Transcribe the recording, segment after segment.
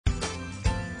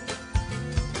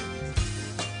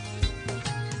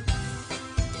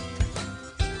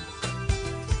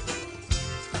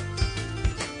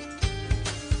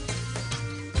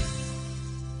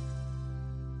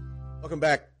Welcome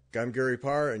back. I'm Gary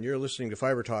Parr, and you're listening to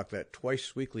Fiber Talk, that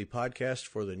twice-weekly podcast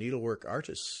for the needlework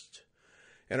artist.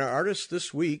 And our artist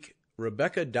this week,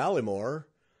 Rebecca Dallimore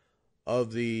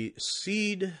of the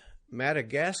Seed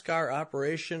Madagascar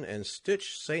operation and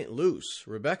Stitch St. Luce.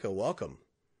 Rebecca, welcome.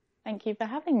 Thank you for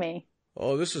having me.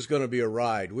 Oh, this is going to be a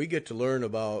ride. We get to learn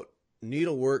about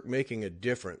needlework making a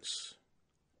difference,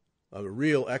 a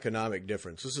real economic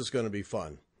difference. This is going to be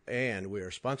fun. And we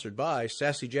are sponsored by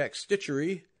Sassy Jack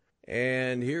Stitchery.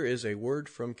 And here is a word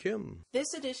from Kim.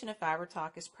 This edition of Fiber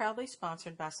Talk is proudly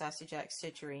sponsored by Sassy Jack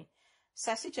Stitchery.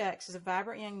 Sassy Jack's is a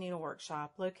vibrant young needlework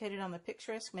shop located on the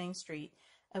picturesque Main Street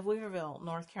of Weaverville,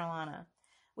 North Carolina.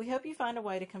 We hope you find a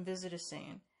way to come visit us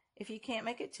soon. If you can't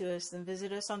make it to us, then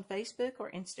visit us on Facebook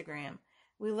or Instagram.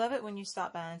 We love it when you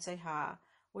stop by and say hi,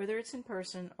 whether it's in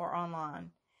person or online.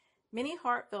 Many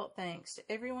heartfelt thanks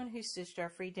to everyone who stitched our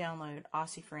free download,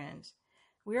 Aussie Friends.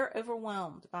 We are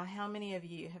overwhelmed by how many of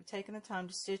you have taken the time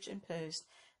to stitch and post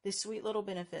this sweet little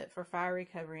benefit for fire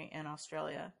recovery in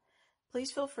Australia.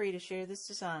 Please feel free to share this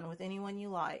design with anyone you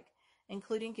like,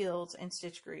 including guilds and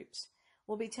stitch groups.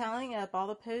 We'll be tallying up all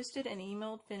the posted and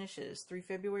emailed finishes through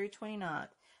February 29th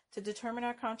to determine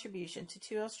our contribution to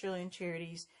 2 Australian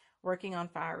charities working on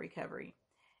fire recovery.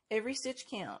 Every stitch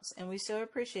counts, and we so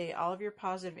appreciate all of your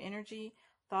positive energy,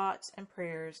 thoughts, and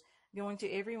prayers going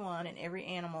to everyone and every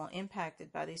animal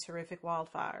impacted by these horrific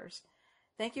wildfires.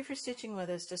 Thank you for stitching with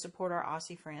us to support our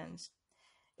Aussie friends.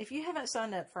 If you haven't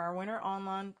signed up for our winter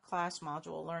online class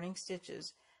module, Learning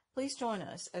Stitches, please join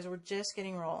us as we're just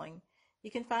getting rolling.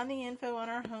 You can find the info on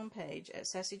our homepage at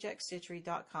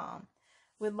sassyjackstitchery.com.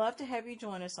 We'd love to have you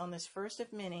join us on this first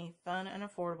of many fun and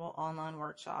affordable online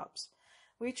workshops.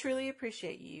 We truly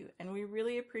appreciate you, and we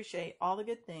really appreciate all the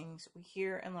good things we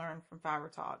hear and learn from Fiber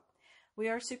Talk. We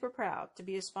are super proud to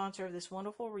be a sponsor of this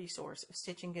wonderful resource of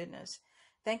stitching goodness.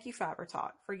 Thank you, Fiber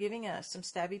Talk, for giving us some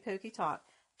stabby pokey talk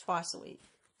twice a week.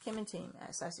 Kim and team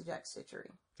at Sassy Jack Stitchery.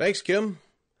 Thanks, Kim.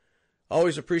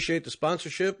 Always appreciate the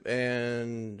sponsorship,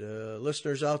 and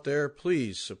listeners out there,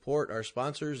 please support our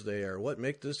sponsors. They are what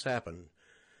make this happen.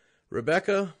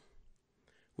 Rebecca,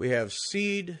 we have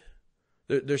Seed.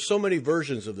 There's so many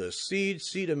versions of this.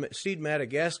 Seed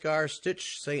Madagascar,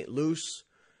 Stitch St. Luce.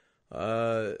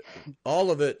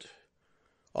 All of it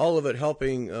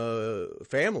helping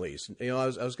families. You know, I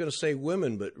was going to say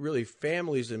women, but really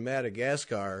families in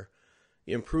Madagascar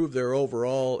improve their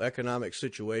overall economic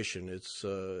situation. It's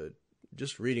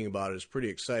just reading about it is pretty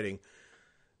exciting.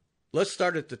 Let's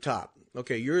start at the top.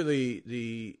 Okay, you're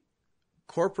the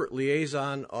corporate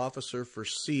liaison officer for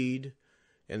Seed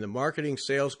and the marketing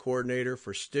sales coordinator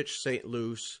for Stitch St.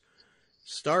 Luce.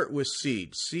 Start with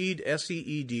Seed. Seed,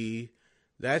 S-E-E-D.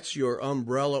 That's your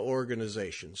umbrella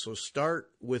organization. So start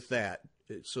with that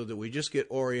so that we just get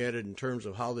oriented in terms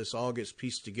of how this all gets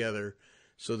pieced together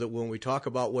so that when we talk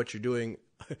about what you're doing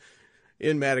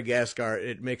in Madagascar,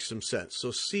 it makes some sense.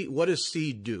 So what does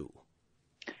SEED do?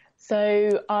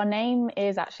 So our name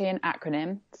is actually an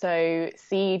acronym. So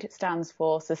SEED stands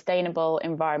for Sustainable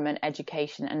Environment,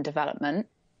 Education and Development.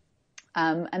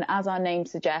 And as our name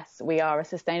suggests, we are a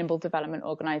sustainable development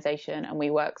organisation and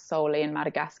we work solely in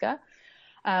Madagascar.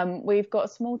 We've got a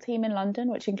small team in London,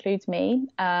 which includes me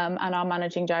and our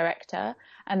managing director.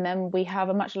 And then we have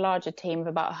a much larger team of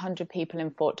about 100 people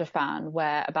in Fort Dauphin,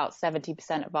 where about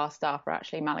 70% of our staff are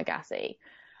actually Malagasy.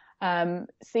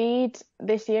 Seed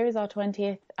this year is our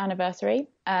 20th anniversary.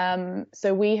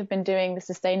 So we have been doing the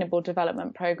sustainable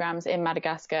development programs in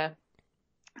Madagascar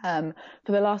for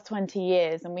the last 20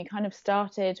 years. And we kind of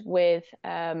started with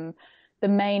the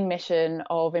main mission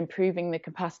of improving the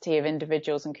capacity of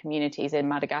individuals and communities in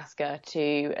Madagascar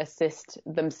to assist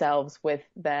themselves with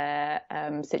their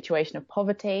situation of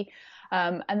poverty.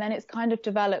 And then it's kind of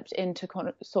developed into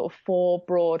sort of 4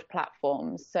 broad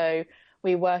platforms. So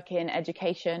we work in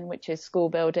education, which is school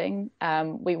building.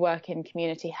 We work in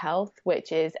community health,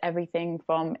 which is everything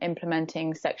from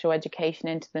implementing sexual education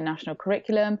into the national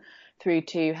curriculum through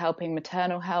to helping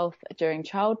maternal health during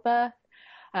childbirth.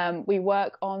 We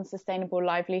work on sustainable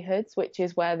livelihoods, which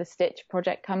is where the Stitch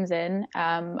project comes in,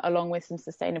 along with some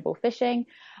sustainable fishing.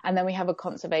 And then we have a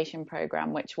conservation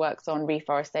program, which works on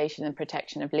reforestation and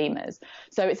protection of lemurs.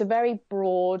 So it's a very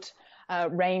broad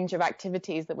range of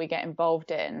activities that we get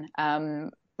involved in.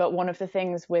 But one of the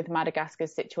things with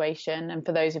Madagascar's situation, and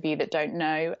for those of you that don't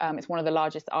know, it's one of the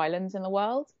largest islands in the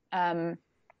world.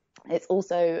 It's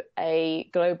also a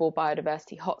global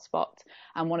biodiversity hotspot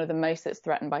and one of the most that's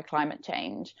threatened by climate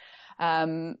change.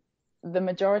 the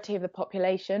majority of the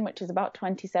population, which is about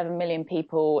 27 million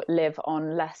people, live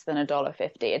on less than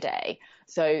 $1.50 a day.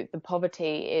 So the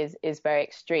poverty is very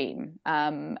extreme.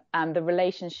 And the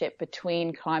relationship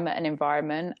between climate and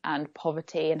environment and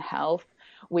poverty and health,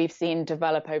 we've seen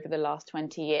develop over the last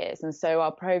 20 years. And so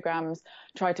our programs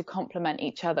try to complement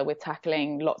each other with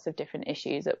tackling lots of different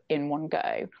issues in one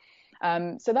go.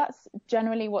 So that's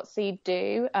generally what Seed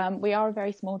do. We are a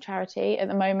very small charity. At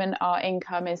the moment, our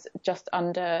income is just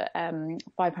under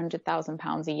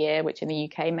 £500,000 a year, which in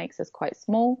the UK makes us quite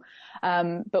small.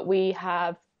 But we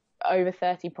have over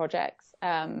 30 projects,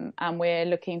 and we're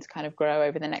looking to kind of grow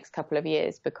over the next couple of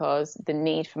years because the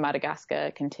need for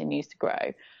Madagascar continues to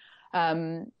grow.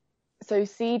 So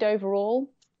Seed overall,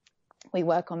 we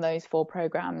work on those 4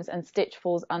 programs, and Stitch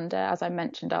falls under, as I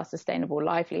mentioned, our Sustainable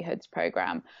Livelihoods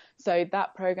program. So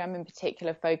that program in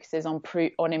particular focuses on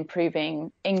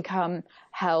improving income,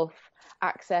 health,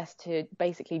 access to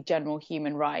basically general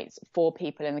human rights for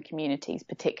people in the communities,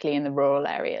 particularly in the rural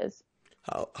areas.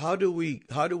 How do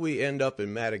we end up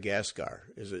in Madagascar?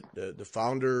 Is it the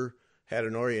founder had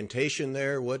an orientation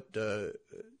there?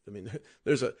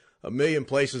 There's a million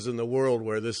places in the world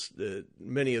where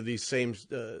many of these same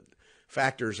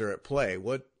factors are at play.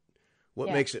 What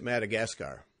makes it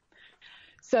Madagascar?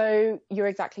 So you're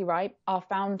exactly right. Our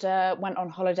founder went on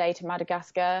holiday to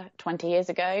Madagascar 20 years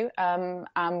ago,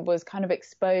 and was kind of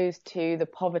exposed to the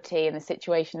poverty and the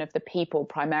situation of the people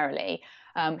primarily.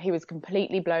 He was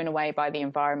completely blown away by the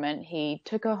environment. He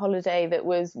took a holiday that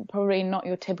was probably not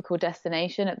your typical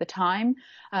destination at the time,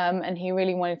 and he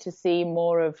really wanted to see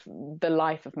more of the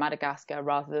life of Madagascar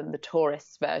rather than the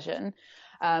tourists' version.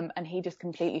 And he just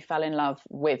completely fell in love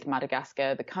with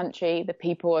Madagascar, the country. The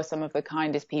people are some of the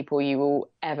kindest people you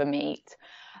will ever meet.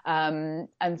 And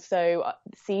so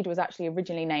Seed was actually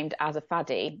originally named as a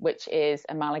fadi, which is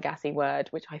a Malagasy word,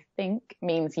 which I think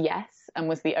means yes, and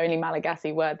was the only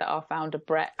Malagasy word that our founder,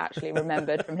 Brett, actually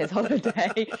remembered from his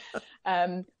holiday.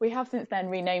 We have since then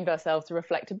renamed ourselves to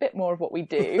reflect a bit more of what we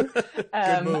do.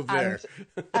 Good move there.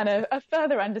 and a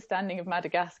further understanding of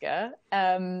Madagascar.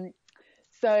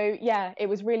 So, yeah, it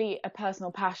was really a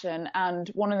personal passion. And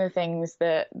one of the things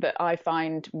that I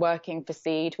find working for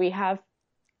Seed, we have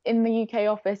in the UK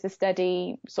office a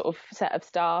steady sort of set of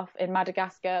staff. In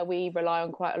Madagascar, we rely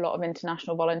on quite a lot of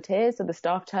international volunteers. So the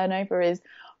staff turnover is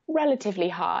relatively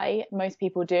high, most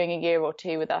people doing a year or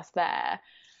 2 with us there.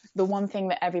 The one thing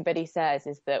that everybody says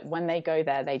is that when they go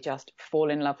there, they just fall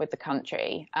in love with the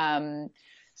country.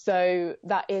 So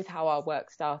that is how our work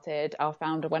started. Our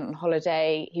founder went on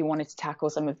holiday. He wanted to tackle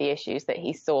some of the issues that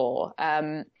he saw.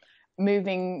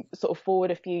 Moving sort of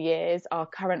forward a few years, our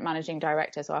current managing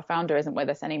director, so our founder isn't with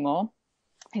us anymore.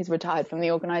 He's retired from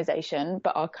the organization,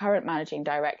 but our current managing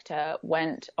director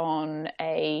went on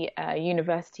a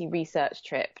university research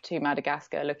trip to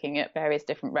Madagascar looking at various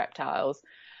different reptiles,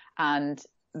 and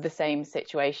the same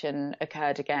situation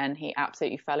occurred again. He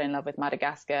absolutely fell in love with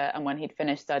Madagascar, and when he'd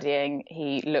finished studying,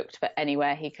 he looked for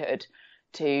anywhere he could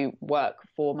to work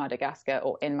for Madagascar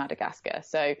or in Madagascar.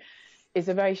 So it's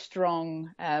a very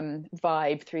strong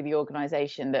vibe through the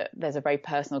organization that there's a very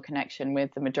personal connection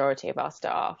with the majority of our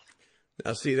staff.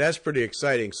 Now, see, that's pretty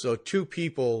exciting. So 2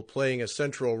 people playing a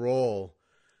central role,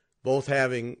 both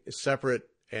having separate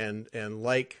and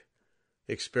like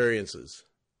experiences.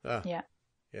 Yeah.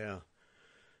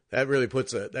 That really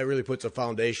puts a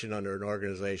foundation under an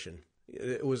organization.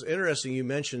 It was interesting you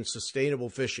mentioned sustainable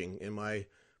fishing. In my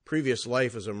previous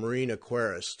life as a marine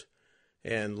aquarist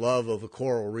and love of the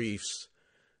coral reefs,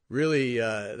 really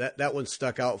that one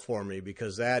stuck out for me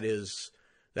because that is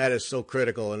so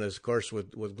critical. And of course,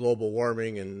 with global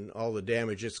warming and all the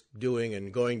damage it's doing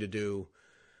and going to do,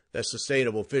 that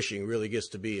sustainable fishing really gets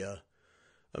to be a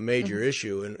major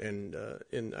issue. And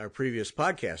in our previous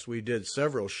podcast, we did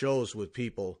several shows with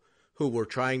people who were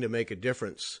trying to make a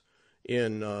difference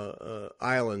in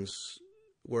islands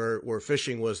where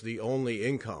fishing was the only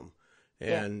income.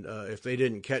 And if they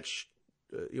didn't catch,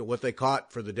 what they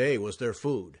caught for the day was their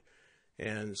food.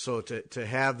 And so to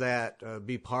have that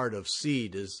be part of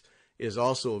Seed is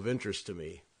also of interest to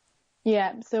me.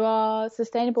 Yeah, so our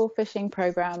sustainable fishing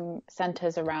program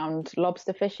centers around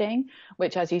lobster fishing,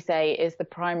 which, as you say, is the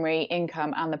primary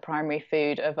income and the primary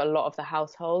food of a lot of the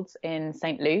households in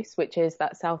St. Luce, which is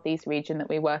that southeast region that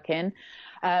we work in.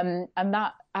 And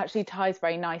that actually ties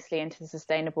very nicely into the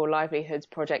Sustainable Livelihoods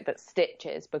project that Stitch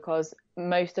is, because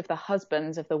most of the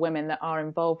husbands of the women that are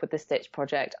involved with the Stitch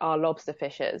project are lobster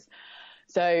fishers.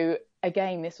 So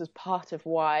again, this was part of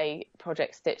why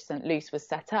Project Stitch St. Luce was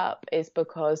set up, is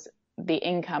because the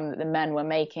income that the men were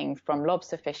making from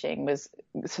lobster fishing was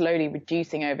slowly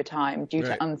reducing over time due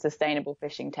to unsustainable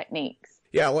fishing techniques.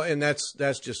 Yeah, well, and that's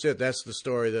just it. That's the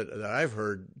story that I've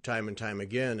heard time and time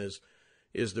again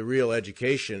is the real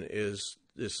education is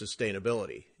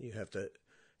sustainability. You have to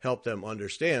help them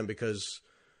understand, because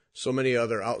so many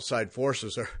other outside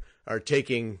forces are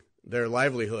taking their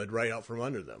livelihood right out from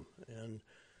under them, and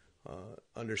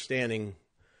understanding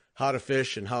how to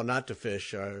fish and how not to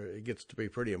fish it gets to be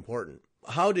pretty important.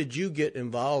 How did you get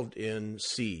involved in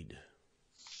seed?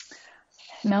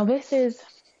 Now, this is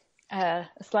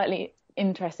slightly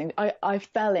interesting. I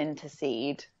fell into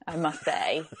seed, I must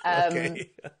say. Okay.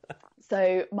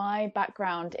 So my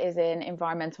background is in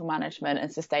environmental management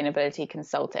and sustainability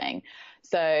consulting.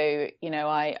 So,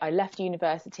 I left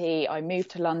university, I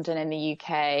moved to London in the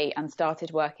UK and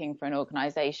started working for an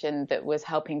organisation that was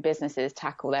helping businesses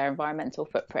tackle their environmental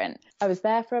footprint. I was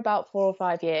there for about 4 or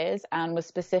 5 years and was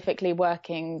specifically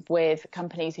working with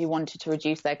companies who wanted to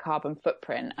reduce their carbon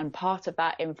footprint. And part of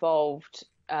that involved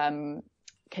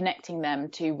connecting them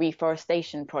to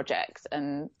reforestation projects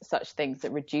and such things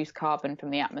that reduce carbon from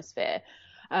the atmosphere.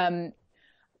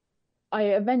 I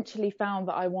eventually found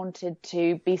that I wanted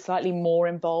to be slightly more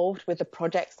involved with the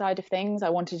project side of things. I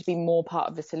wanted to be more part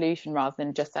of the solution rather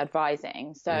than just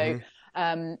advising. So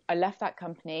I left that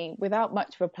company without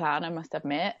much of a plan, I must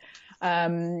admit,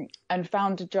 and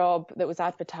found a job that was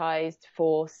advertised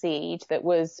for seed that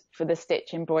was for the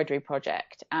Stitch embroidery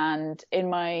project. And in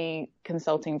my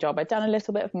consulting job, I'd done a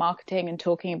little bit of marketing and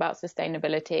talking about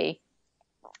sustainability.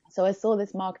 So I saw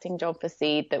this marketing job for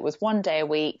seed that was 1 day a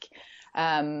week,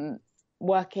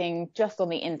 working just on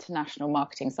the international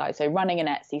marketing side. So running an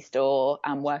Etsy store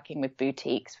and working with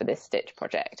boutiques for this Stitch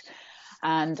project.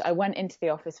 And I went into the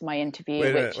office for my interview.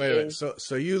 Wait a minute.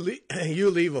 So you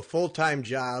leave a full-time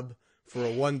job for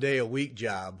a 1 day a week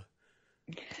job.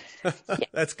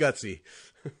 That's gutsy.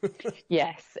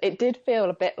 Yes, it did feel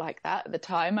a bit like that at the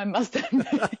time, I must admit.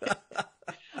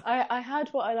 I had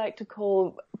what I like to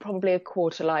call probably a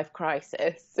quarter-life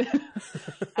crisis.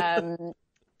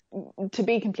 To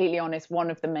be completely honest,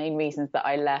 one of the main reasons that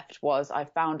I left was I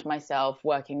found myself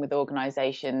working with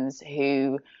organisations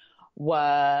who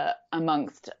were,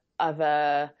 amongst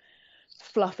other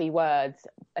fluffy words,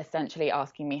 essentially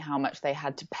asking me how much they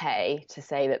had to pay to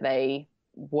say that they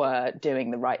were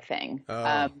doing the right thing.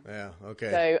 Yeah,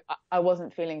 okay. So I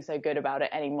wasn't feeling so good about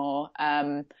it anymore.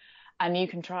 And you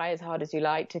can try as hard as you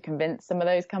like to convince some of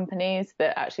those companies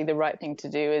that actually the right thing to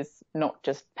do is not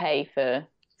just pay for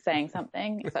saying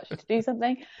something, it's actually to do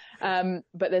something.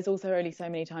 But there's also only so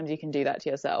many times you can do that to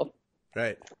yourself.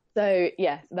 Right. So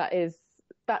yes,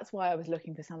 that's why I was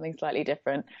looking for something slightly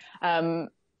different.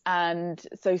 And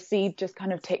so seed just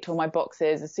kind of ticked all my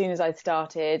boxes. As soon as I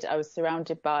started, I was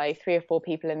surrounded by 3 or 4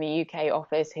 people in the UK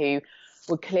office who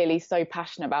were clearly so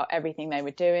passionate about everything they were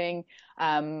doing.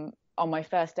 On my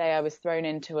first day, I was thrown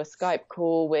into a Skype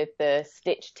call with the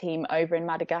Stitch team over in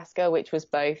Madagascar, which was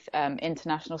both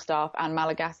international staff and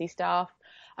Malagasy staff.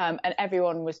 And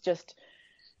everyone was just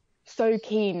so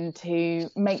keen to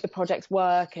make the projects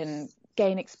work and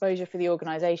gain exposure for the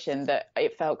organisation that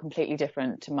it felt completely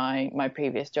different to my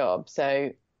previous job.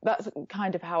 So that's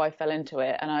kind of how I fell into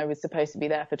it. And I was supposed to be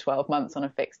there for 12 months on a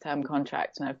fixed term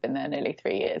contract, and I've been there nearly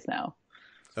 3 years now.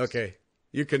 Okay.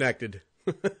 You connected.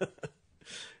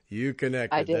 You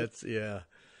connected. I did.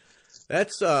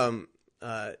 That's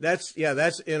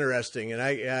interesting. And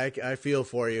I feel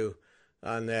for you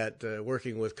on that,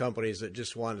 working with companies that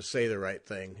just want to say the right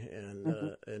thing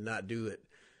and not do it.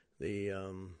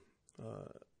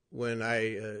 When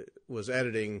I was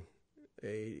editing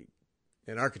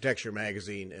an architecture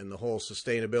magazine, and the whole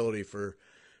sustainability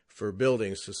for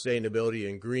buildings, sustainability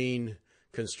and green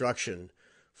construction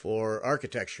for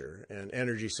architecture and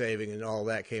energy saving and all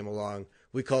that came along,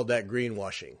 we called that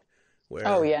greenwashing.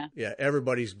 Where, yeah,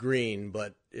 everybody's green,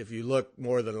 but if you look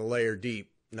more than a layer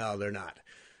deep, no, they're not.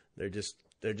 They're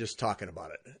just talking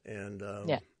about it. And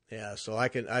so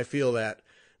I feel that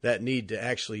need to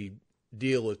actually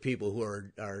deal with people who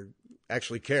are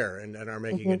actually care and are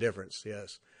making a difference.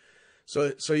 Yes.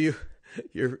 So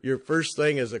your first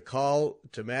thing is a call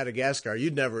to Madagascar.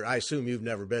 I assume you've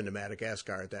never been to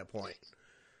Madagascar at that point.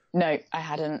 No, I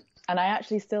hadn't. And I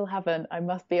actually still haven't. I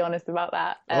must be honest about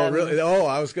that. Oh, really? Oh,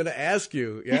 I was going to ask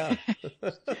you. Yeah.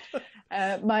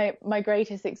 My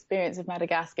greatest experience of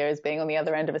Madagascar is being on the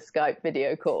other end of a Skype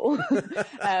video call.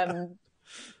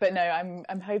 But no,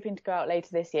 I'm hoping to go out later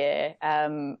this year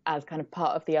as kind of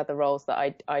part of the other roles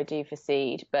that I do for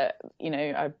Seed. But,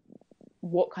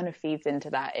 what kind of feeds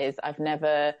into that is I've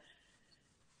never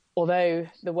although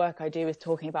the work I do is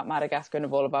talking about Madagascar and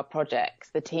of all of our projects,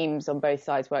 the teams on both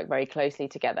sides work very closely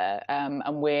together, and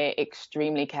we're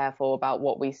extremely careful about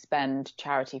what we spend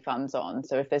charity funds on.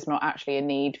 So if there's not actually a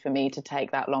need for me to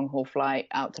take that long haul flight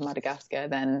out to Madagascar,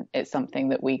 then it's something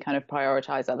that we kind of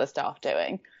prioritize other staff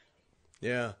doing.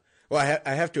 Yeah. Well,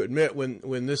 I have to admit,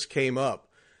 when this came up,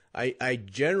 I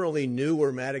generally knew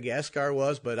where Madagascar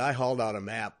was, but I hauled out a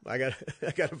map. I got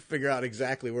to figure out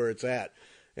exactly where it's at.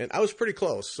 And I was pretty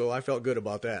close, so I felt good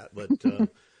about that. But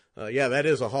yeah, that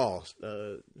is a haul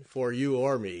for you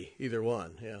or me, either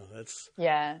one.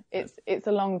 Yeah, it's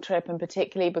a long trip, and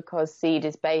particularly because Seed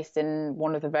is based in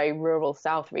one of the very rural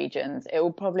south regions, it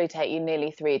will probably take you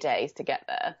nearly 3 days to get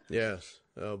there. Yes.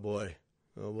 Oh boy.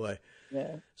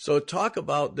 Yeah. So talk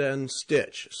about then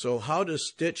Stitch. So how does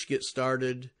Stitch get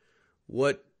started?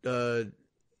 What? What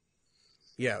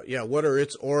are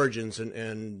its origins,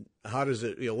 and how does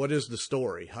it, what is the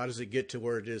story? How does it get to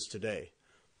where it is today?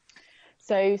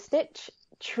 So Stitch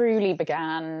truly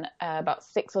began about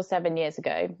 6 or 7 years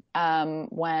ago,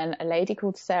 when a lady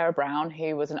called Sarah Brown,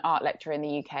 who was an art lecturer in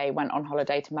the UK, went on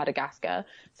holiday to Madagascar.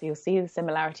 So you'll see the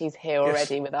similarities here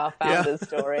already with our founder's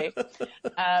story.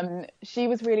 She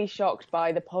was really shocked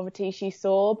by the poverty she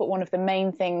saw, but one of the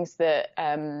main things that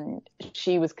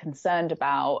she was concerned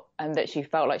about and that she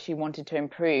felt like she wanted to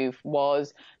improve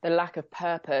was the lack of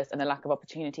purpose and the lack of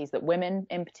opportunities that women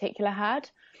in particular had.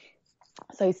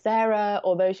 So Sarah,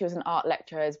 although she was an art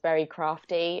lecturer, is very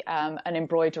crafty, an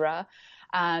embroiderer.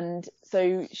 And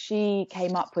so she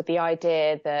came up with the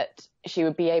idea that she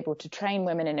would be able to train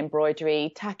women in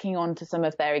embroidery, tacking on to some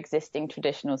of their existing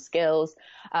traditional skills,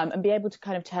 and be able to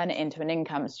kind of turn it into an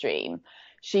income stream.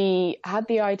 She had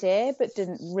the idea, but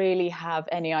didn't really have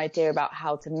any idea about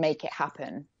how to make it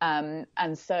happen. And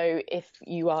so if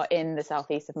you are in the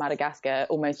southeast of Madagascar,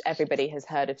 almost everybody has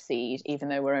heard of Seed, even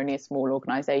though we're only a small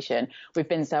organisation. We've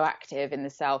been so active in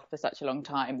the south for such a long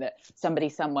time that somebody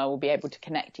somewhere will be able to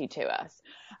connect you to us.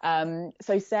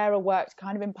 So Sarah worked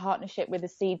kind of in partnership with the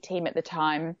Seed team at the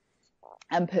time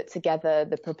and put together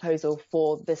the proposal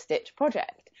for the Stitch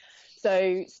project.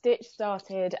 So Stitch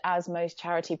started as most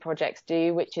charity projects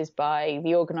do, which is by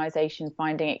the organisation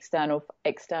finding external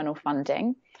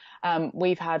funding.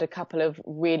 We've had a couple of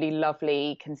really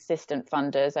lovely, consistent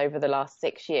funders over the last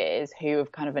 6 years who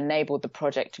have kind of enabled the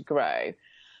project to grow.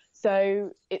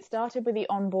 So it started with the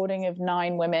onboarding of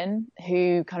 9 women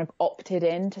who kind of opted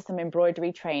into some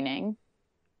embroidery training.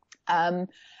 And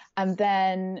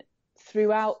then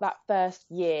throughout that first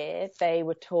year, they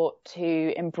were taught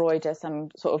to embroider some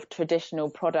sort of traditional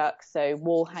products, so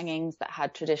wall hangings that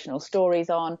had traditional stories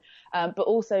on, but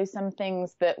also some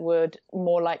things that would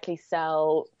more likely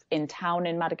sell in town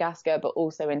in Madagascar, but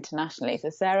also internationally. So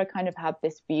Sarah kind of had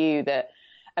this view that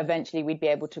eventually we'd be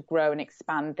able to grow and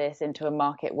expand this into a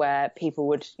market where people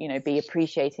would, be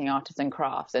appreciating artisan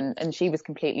crafts. And she was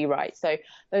completely right. So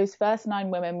those first 9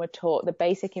 women were taught the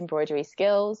basic embroidery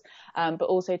skills, but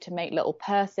also to make little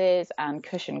purses and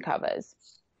cushion covers.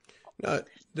 Now,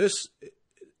 this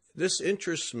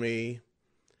interests me,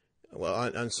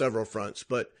 well, on several fronts,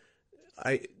 but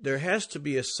there has to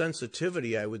be a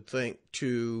sensitivity, I would think,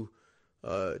 to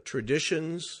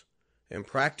traditions and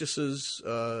practices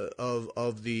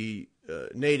of the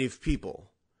native people.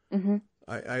 Mm-hmm.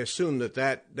 I assume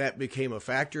that became a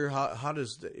factor. How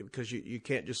does because you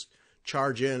can't just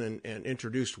charge in and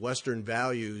introduce Western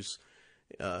values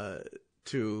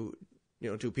to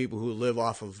people who live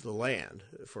off of the land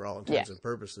for all intents and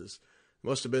purposes.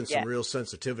 Must have been some real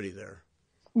sensitivity there.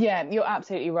 Yeah, you're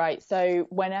absolutely right. So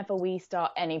whenever we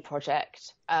start any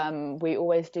project, we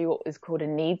always do what is called a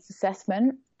needs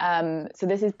assessment. So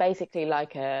this is basically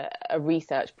like a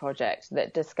research project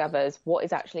that discovers what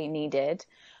is actually needed,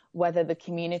 whether the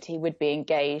community would be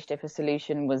engaged if a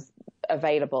solution was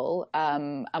available,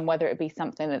 and whether it be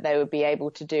something that they would be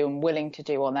able to do and willing to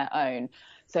do on their own.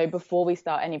 So before we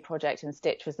start any project, and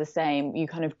Stitch was the same, you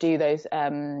kind of do those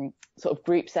sort of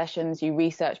group sessions, you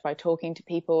research by talking to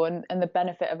people, and the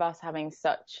benefit of us having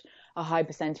such a high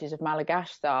percentage of Malagash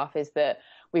staff is that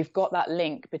we've got that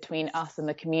link between us and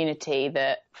the community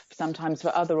that sometimes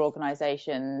for other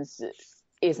organisations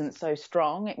isn't so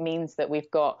strong. It means that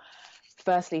we've got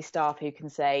firstly staff who can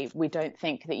say, we don't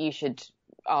think that you should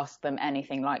ask them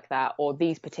anything like that, or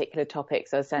these particular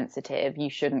topics are sensitive, you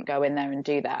shouldn't go in there and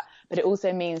do that. But it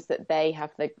also means that they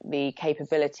have the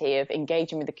capability of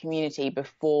engaging with the community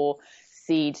before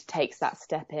Seed takes that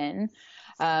step in.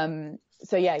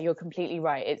 So yeah, you're completely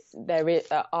right. There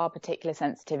are particular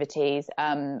sensitivities,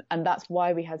 and that's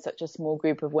why we had such a small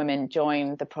group of women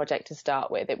join the project to start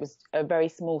with. It was a very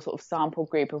small sort of sample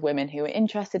group of women who were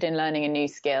interested in learning a new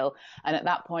skill, and at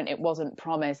that point, it wasn't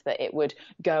promised that it would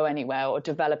go anywhere or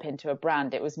develop into a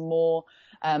brand. It was more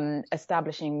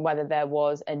establishing whether there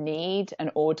was a need, an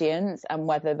audience, and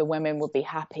whether the women would be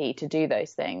happy to do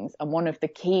those things. And one of the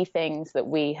key things that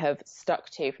we have stuck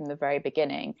to from the very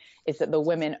beginning is that the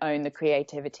women own the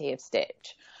creativity of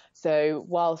stitch. So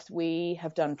whilst we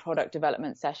have done product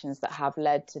development sessions that have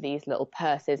led to these little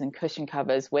purses and cushion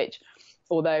covers, which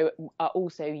although are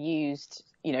also used,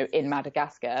 in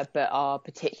Madagascar, but are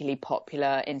particularly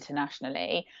popular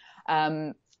internationally,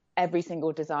 every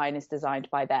single design is designed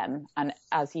by them. And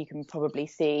as you can probably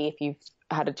see, if you've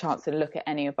had a chance to look at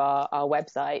any of our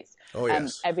websites,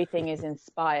 everything is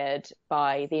inspired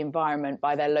by the environment,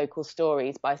 by their local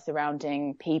stories, by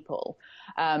surrounding people.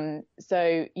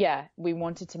 So yeah, we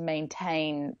wanted to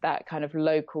maintain that kind of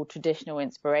local traditional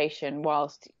inspiration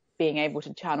whilst being able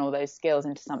to channel those skills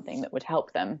into something that would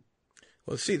help them.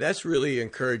 Well, see, that's really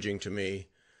encouraging to me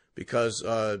because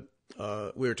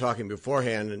we were talking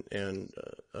beforehand, and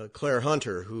Claire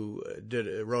Hunter, who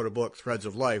wrote a book, Threads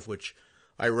of Life, which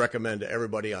I recommend to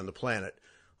everybody on the planet.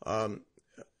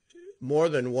 More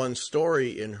than one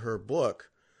story in her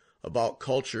book about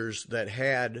cultures that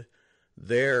had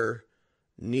their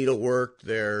needlework,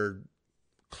 their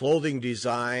clothing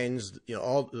designs,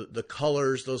 all the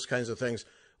colors, those kinds of things,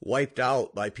 wiped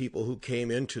out by people who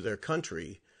came into their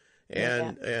country,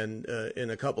 and in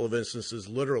a couple of instances,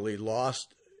 literally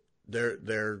lost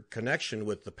their connection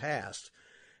with the past.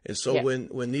 And so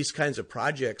when these kinds of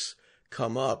projects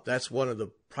come up, that's one of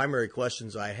the primary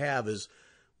questions I have is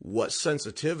what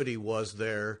sensitivity was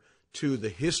there to the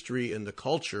history and the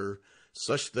culture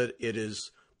such that it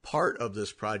is part of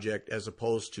this project as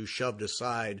opposed to shoved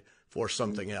aside for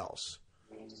something else.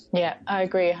 Yeah, I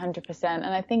agree 100%. And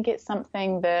I think it's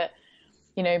something that,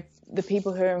 the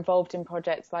people who are involved in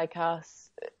projects like us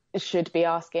should be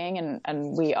asking,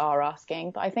 and we are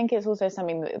asking, but I think it's also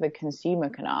something that the consumer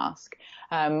can ask.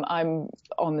 I'm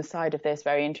on the side of this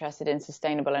very interested in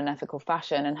sustainable and ethical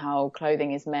fashion and how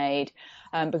clothing is made,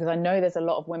 because I know there's a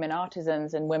lot of women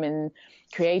artisans and women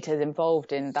creators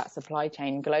involved in that supply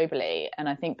chain globally. And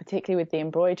I think particularly with the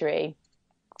embroidery,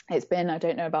 it's been, I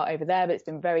don't know about over there, but it's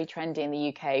been very trendy in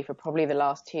the UK for probably the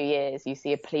last 2 years. You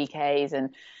see appliques and,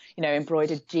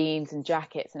 embroidered jeans and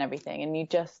jackets and everything. And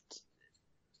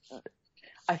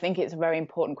I think it's a very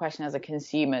important question as a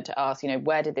consumer to ask,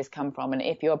 where did this come from? And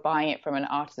if you're buying it from an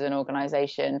artisan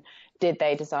organization, did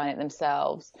they design it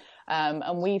themselves?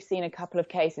 And we've seen a couple of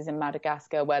cases in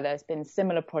Madagascar where there's been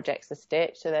similar projects to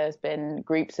Stitch. So there's been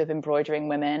groups of embroidering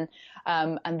women,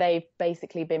 and they've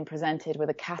basically been presented with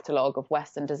a catalogue of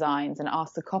Western designs and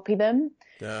asked to copy them.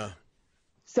 Yeah.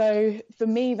 So for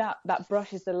me, that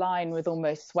brushes the line with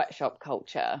almost sweatshop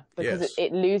culture, because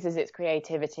it loses its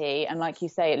creativity. And like you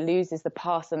say, it loses the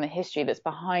past and the history that's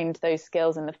behind those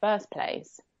skills in the first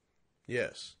place.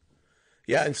 Yes.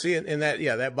 Yeah. And see, and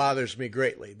that bothers me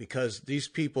greatly, because these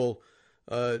people,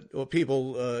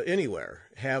 people anywhere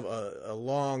have a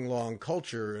long, long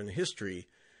culture and history,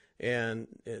 and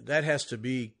that has to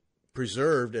be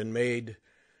preserved and made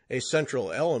a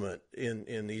central element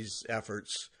in these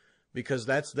efforts, because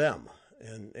that's them.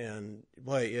 And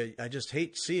boy, I just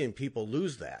hate seeing people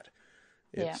lose that.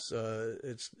 It's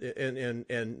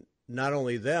and not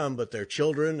only them, but their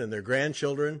children and their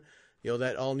grandchildren,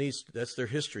 that's their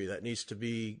history. That needs to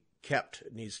be kept.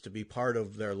 It needs to be part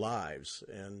of their lives.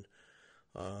 And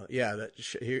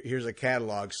here's a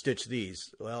catalog, stitch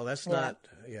these. Well, that's not,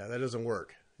 that doesn't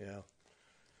work. Yeah.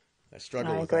 I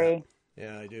struggle with that.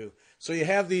 Yeah, I do. So you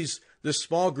have this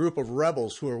small group of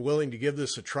rebels who are willing to give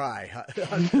this a try.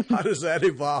 How does that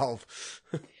evolve?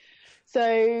 So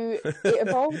it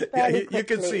evolved fairly quickly. You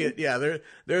can see it. Yeah,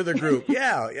 they're the group.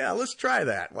 Yeah, let's try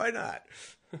that. Why not?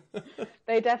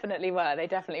 They definitely were.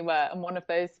 And one of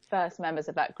those first members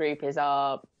of that group is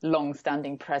our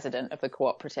long-standing president of the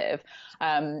Cooperative.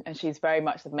 And she's very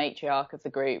much the matriarch of the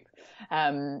group.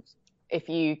 If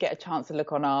you get a chance to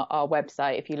look on our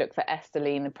website, if you look for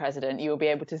Esteline, the president, you will be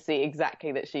able to see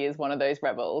exactly that she is one of those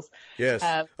rebels. Yes.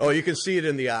 You can see it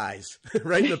in the eyes.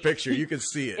 Right in the picture, you can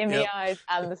see it. In the eyes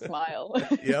and the smile.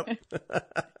 Yep.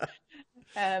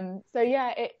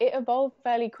 It evolved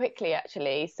fairly quickly,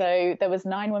 actually. So there was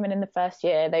 9 women in the first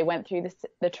year. They went through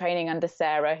the training under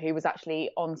Sarah, who was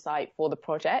actually on site for the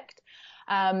project.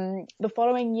 The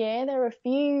following year, there were a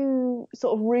few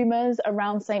sort of rumours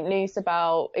around St. Luce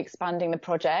about expanding the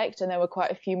project, and there were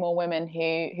quite a few more women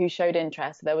who showed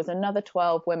interest. There was another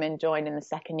 12 women joined in the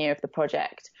second year of the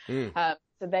project.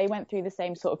 So they went through the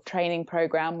same sort of training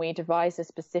program. We devised a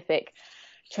specific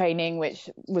training, which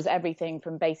was everything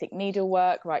from basic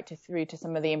needlework through to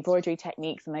some of the embroidery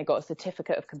techniques, and they got a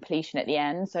certificate of completion at the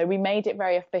end. So we made it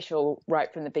very official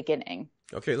right from the beginning.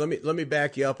 Okay, let me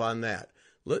back you up on that.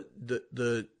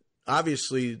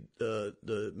 Obviously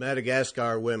the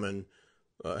Madagascar women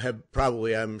have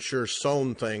probably, I'm sure,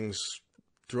 sewn things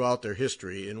throughout their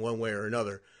history in one way or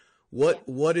another.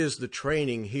 What is the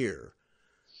training here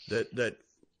that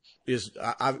is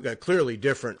clearly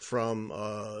different from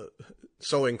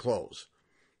sewing clothes?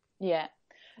 Yeah.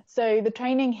 So the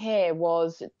training here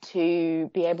was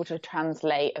to be able to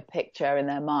translate a picture in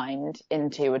their mind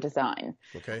into a design,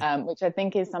 okay. Which I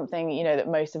think is something, that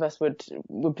most of us would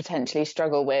potentially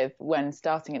struggle with when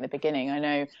starting at the beginning. I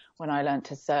know when I learned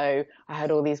to sew, I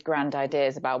had all these grand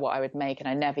ideas about what I would make, and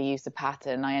I never used a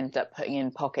pattern. I ended up putting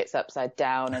in pockets upside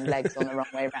down and legs on the wrong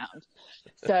way around.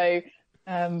 So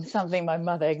something my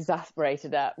mother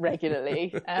exasperated at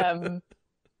regularly.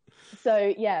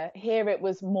 So yeah, here it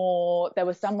was more, there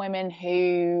were some women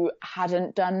who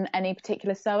hadn't done any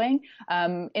particular sewing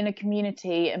in a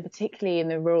community, and particularly in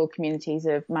the rural communities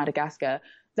of Madagascar.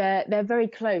 They're very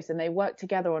close and they work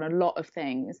together on a lot of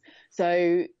things.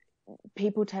 So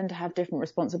people tend to have different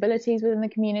responsibilities within the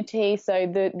community. So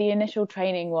the initial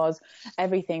training was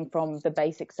everything from the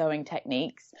basic sewing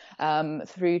techniques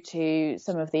through to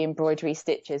some of the embroidery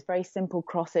stitches, very simple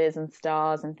crosses and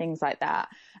stars and things like that,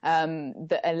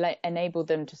 that enabled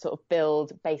them to sort of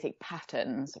build basic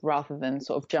patterns rather than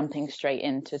sort of jumping straight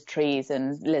into trees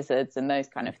and lizards and those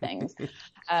kind of things.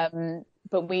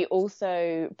 But we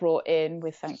also brought in,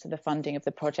 thanks to the funding of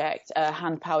the project, a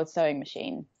hand-powered sewing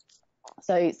machine.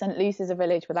 So St. Luce is a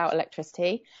village without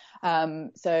electricity.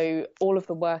 So all of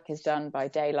the work is done by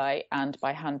daylight and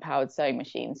by hand-powered sewing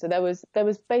machines. So there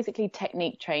was basically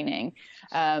technique training,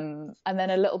 and then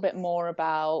a little bit more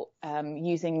about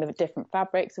using the different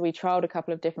fabrics. So we trialed a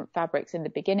couple of different fabrics in the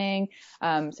beginning.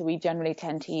 So we generally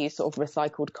tend to use sort of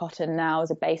recycled cotton now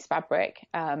as a base fabric.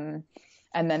 And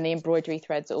then the embroidery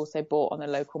threads are also bought on the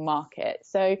local market.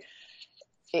 So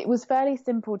it was fairly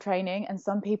simple training, and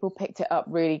some people picked it up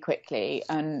really quickly.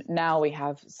 And now we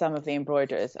have some of the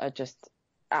embroiderers are just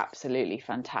absolutely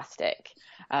fantastic.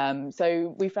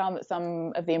 So we found that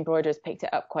some of the embroiderers picked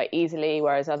it up quite easily,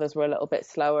 whereas others were a little bit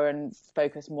slower and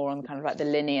focused more on kind of like the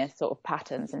linear sort of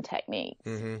patterns and techniques.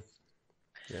 Mm-hmm.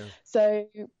 Yeah. So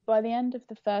by the end of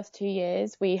the first 2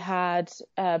 years, we had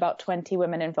about 20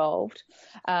 women involved.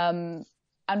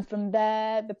 And from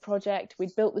there, the project,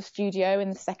 we'd built the studio in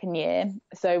the second year.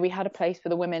 So we had a place for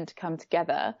the women to come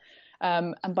together.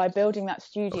 And by building that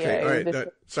studio... Okay, all right.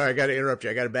 Sorry, I got to interrupt you.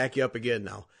 I got to back you up again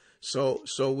now. So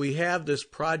we have this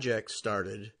project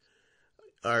started.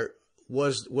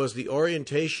 Was the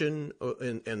orientation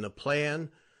and the plan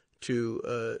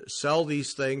to sell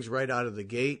these things right out of the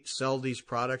gate, sell these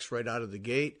products right out of the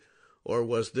gate? Or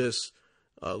was this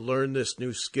learn this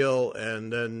new skill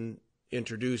and then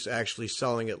introduce actually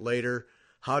selling it later?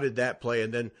 How did that play?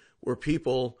 And then were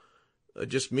people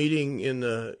just meeting in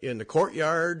the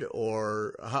courtyard,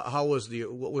 or what was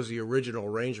the original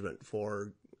arrangement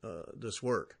for this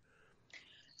work?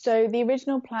 So the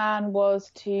original plan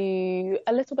was to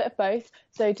a little bit of both.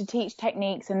 So to teach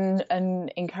techniques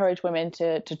and encourage women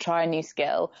to try a new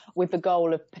skill with the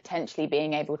goal of potentially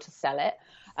being able to sell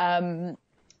it.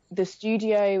 The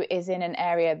studio is in an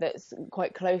area that's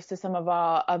quite close to some of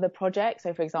our other projects.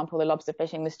 So, for example, the lobster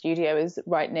fishing, the studio is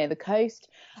right near the coast.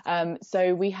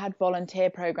 So we had volunteer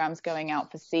programs going out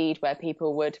for seed where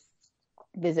people would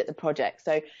visit the project.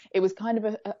 So it was kind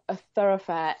of a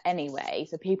thoroughfare anyway.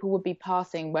 So people would be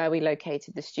passing where we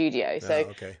located the studio.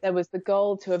 So there was the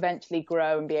goal to eventually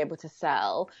grow and be able to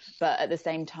sell. But at the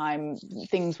same time,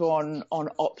 things were on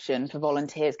option for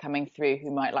volunteers coming through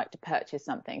who might like to purchase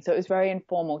something. So it was very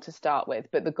informal to start with.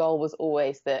 But the goal was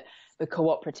always that the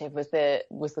cooperative was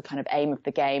the kind of aim of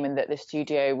the game, and that the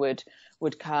studio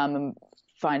would come and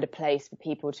find a place for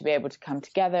people to be able to come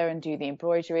together and do the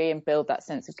embroidery and build that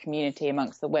sense of community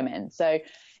amongst the women. So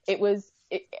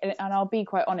and I'll be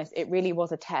quite honest, it really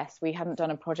was a test. We hadn't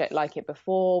done a project like it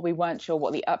before. We weren't sure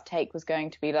what the uptake was going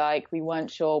to be like. We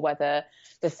weren't sure whether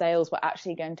the sales were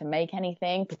actually going to make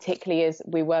anything, particularly as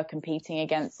we were competing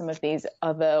against some of these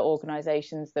other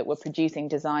organizations that were producing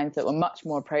designs that were much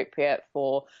more appropriate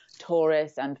for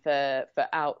tourists and for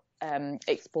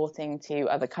exporting to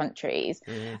other countries.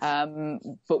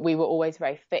 But we were always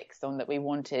very fixed on that we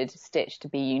wanted Stitch to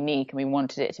be unique and we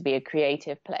wanted it to be a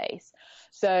creative place.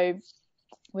 So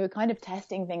we were kind of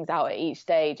testing things out at each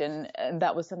stage, and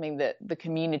that was something that the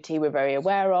community were very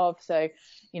aware of. So,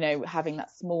 you know, having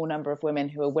that small number of women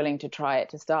who were willing to try it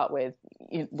to start with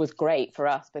was great for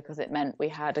us because it meant we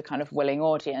had a kind of willing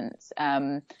audience.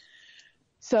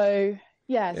 So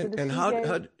yeah. So and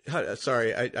how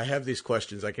sorry, I have these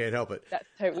questions. I can't help it. That's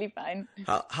totally fine.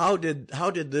 How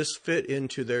did this fit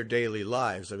into their daily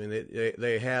lives? I mean,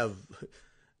 they have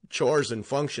chores and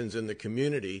functions in the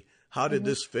community. How did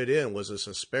this fit in? Was this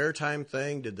a spare time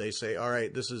thing? Did they say, all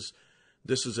right, this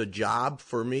is a job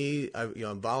for me.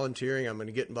 I'm volunteering. I'm going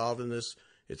to get involved in this.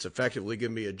 It's effectively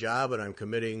giving me a job, and I'm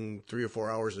committing 3 or 4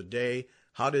 hours a day.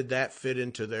 How did that fit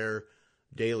into their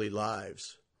daily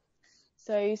lives?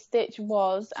 So Stitch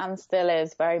was and still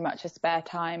is very much a spare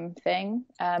time thing.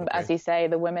 Okay. As you say,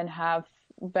 the women have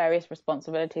various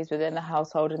responsibilities within the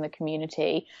household and the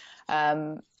community.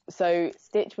 So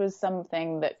Stitch was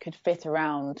something that could fit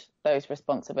around those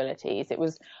responsibilities. It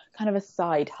was kind of a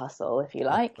side hustle, if you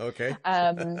like. Okay.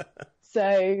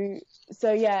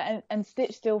 So yeah, and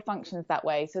Stitch still functions that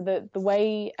way. So the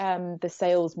way the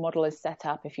sales model is set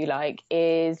up, if you like,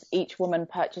 is each woman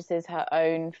purchases her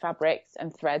own fabrics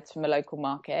and threads from the local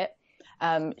market.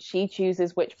 She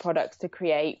chooses which products to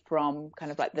create from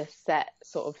kind of like the set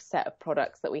of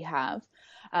products that we have.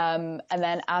 And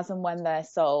then as and when they're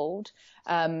sold,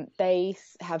 they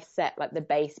have set like the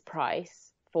base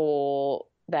price for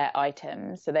their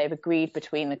items. So they've agreed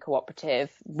between the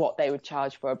cooperative what they would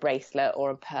charge for a bracelet or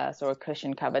a purse or a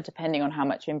cushion cover, depending on how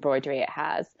much embroidery it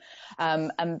has.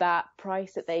 And that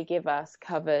price that they give us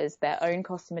covers their own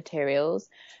cost of materials,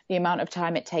 the amount of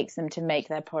time it takes them to make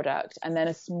their product, and then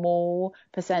a small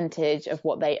percentage of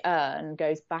what they earn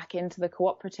goes back into the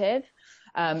cooperative.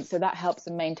 So that helps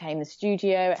them maintain the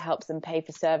studio. It helps them pay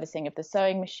for servicing of the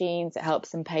sewing machines. It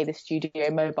helps them pay the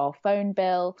studio mobile phone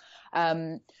bill.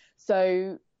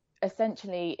 So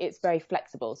essentially it's very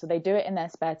flexible. So they do it in their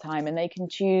spare time and they can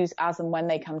choose as and when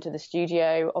they come to the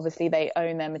studio. Obviously they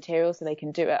own their material, so they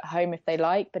can do it at home if they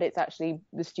like, but it's actually,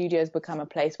 the studio's become a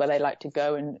place where they like to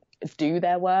go and do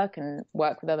their work and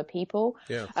work with other people.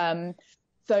 Yeah.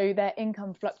 So their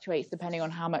income fluctuates depending on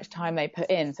how much time they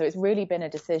put in. So it's really been a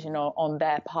decision on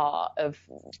their part of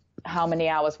how many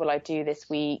hours will I do this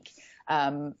week,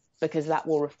 because that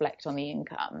will reflect on the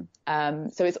income.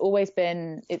 So it's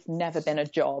never been a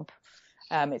job.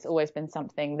 It's always been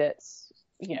something that's,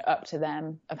 up to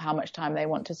them of how much time they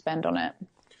want to spend on it.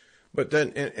 But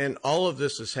then, and all of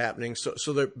this is happening.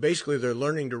 So they're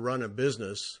learning to run a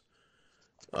business.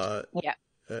 Yeah.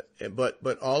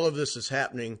 But all of this is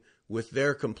happening with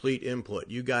their complete input.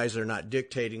 You guys are not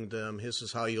dictating them. This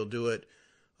is how you'll do it.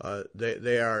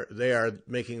 They are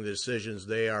making the decisions.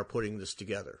 They are putting this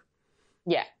together.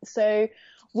 Yeah. So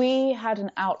we had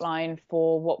an outline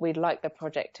for what we'd like the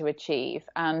project to achieve,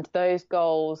 and those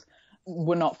goals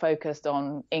were not focused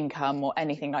on income or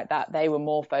anything like that. They were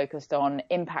more focused on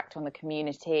impact on the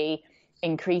community,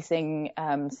 increasing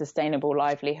sustainable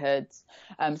livelihoods.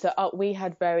 So we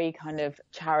had very kind of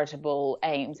charitable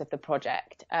aims of the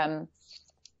project.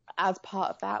 As part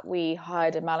of that, we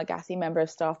hired a Malagasy member of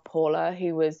staff, Paula,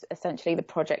 who was essentially the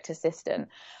project assistant.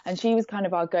 And she was kind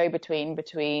of our go-between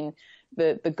between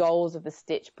the goals of the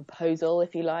Stitch proposal,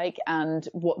 if you like, and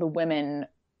what the women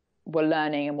were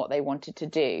learning and what they wanted to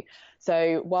do.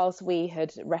 So whilst we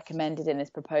had recommended in this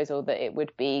proposal that it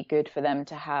would be good for them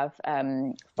to have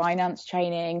finance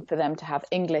training, for them to have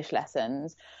English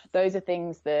lessons, those are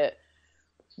things that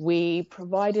we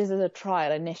provided as a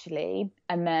trial initially,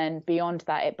 and then beyond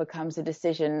that it becomes a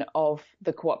decision of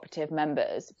the cooperative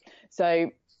members.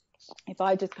 So if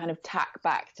I just kind of tack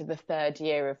back to the third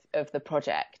year of the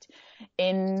project,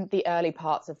 in the early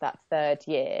parts of that third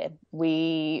year,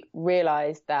 we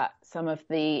realized that some of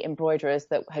the embroiderers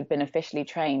that had been officially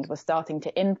trained were starting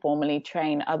to informally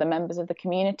train other members of the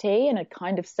community and had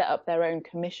kind of set up their own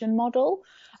commission model.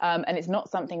 And it's not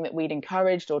something that we'd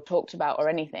encouraged or talked about or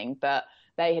anything, but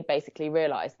they had basically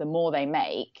realized the more they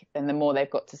make, then the more they've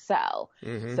got to sell.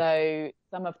 Mm-hmm. So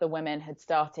some of the women had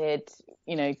started,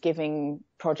 giving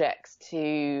projects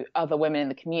to other women in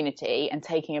the community and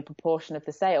taking a proportion of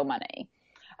the sale money,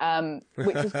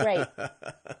 which was great.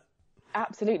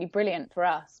 Absolutely brilliant for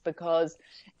us, because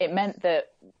it meant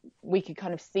that we could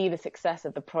kind of see the success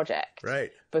of the project.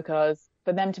 Right. Because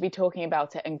for them to be talking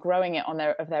about it and growing it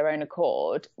of their own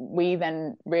accord, we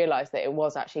then realized that it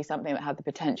was actually something that had the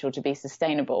potential to be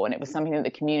sustainable, and it was something that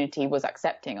the community was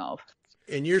accepting of.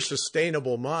 In your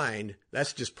sustainable mind,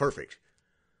 that's just perfect.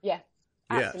 Yeah.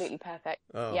 absolutely perfect.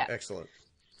 Oh, Yeah. excellent.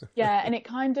 Yeah, and it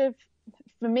kind of,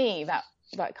 for me, that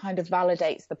kind of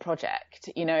validates the project.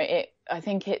 I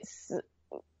think it's,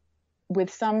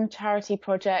 with some charity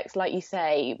projects, like you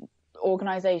say,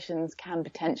 organizations can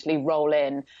potentially roll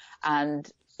in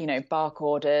and, bark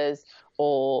orders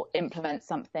or implement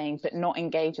something, but not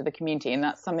engage with the community. And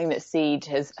that's something that Seed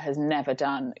has never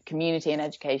done. Community and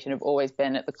education have always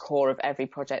been at the core of every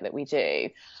project that we do.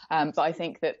 But I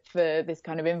think that for this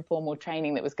kind of informal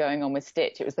training that was going on with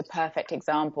Stitch, it was the perfect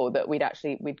example that we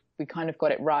kind of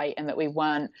got it right, and that we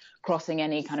weren't crossing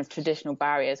any kind of traditional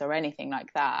barriers or anything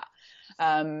like that.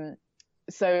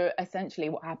 So essentially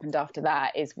what happened after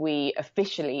that is we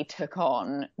officially took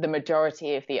on the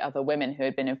majority of the other women who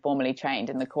had been informally trained,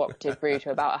 and the cooperative grew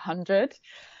to about 100.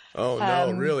 Oh,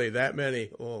 no, really? That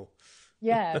many? Oh.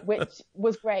 Yeah, which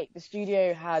was great. The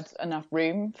studio had enough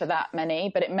room for that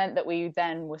many, but it meant that we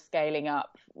then were scaling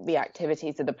up the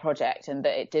activities of the project, and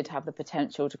that it did have the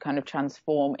potential to kind of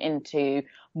transform into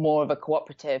more of a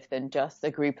cooperative than just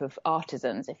a group of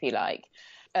artisans, if you like.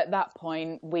 At that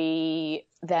point, we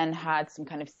then had some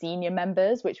kind of senior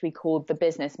members, which we called the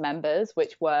business members,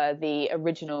 which were the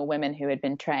original women who had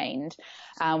been trained.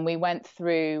 And we went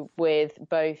through with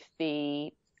both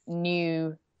the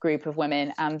new group of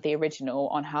women and the original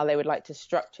on how they would like to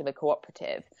structure the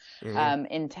cooperative,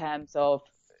 in terms of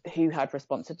who had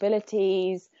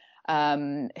responsibilities,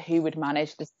 who would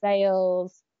manage the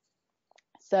sales.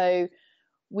 So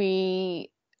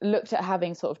we looked at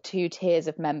having sort of 2 tiers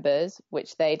of members,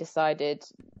 which they decided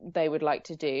they would like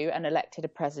to do, and elected a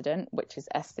president, which is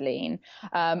Esteline.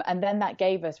 And then that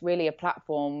gave us really a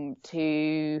platform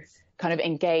to kind of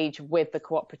engage with the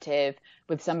cooperative,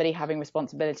 with somebody having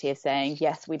responsibility of saying,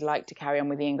 yes, we'd like to carry on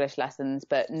with the English lessons,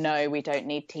 but no, we don't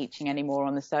need teaching anymore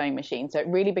on the sewing machine. So it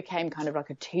really became kind of like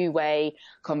a 2-way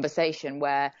conversation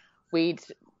where we'd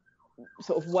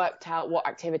sort of worked out what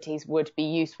activities would be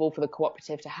useful for the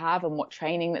cooperative to have, and what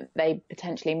training that they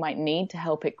potentially might need to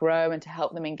help it grow and to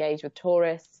help them engage with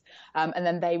tourists. And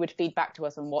then they would feed back to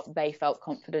us on what they felt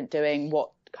confident doing,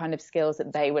 what kind of skills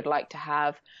that they would like to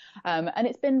have. And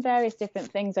it's been various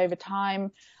different things over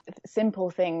time,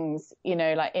 simple things,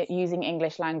 like using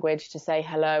English language to say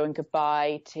hello and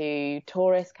goodbye to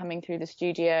tourists coming through the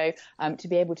studio, to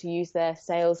be able to use their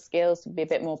sales skills to be a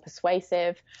bit more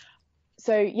persuasive.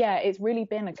 So, yeah, it's really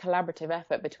been a collaborative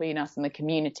effort between us and the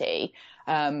community,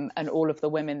 and all of the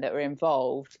women that were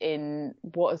involved in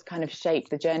what has kind of shaped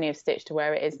the journey of Stitch to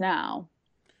where it is now.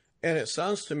 And it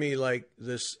sounds to me like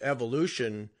this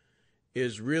evolution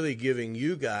is really giving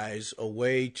you guys a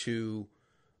way to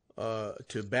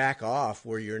back off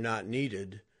where you're not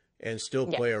needed and still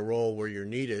play a role where you're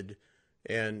needed,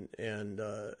 and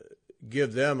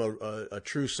give them a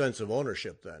true sense of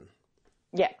ownership then.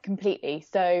 Yeah, completely.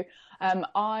 So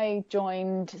I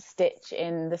joined Stitch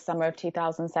in the summer of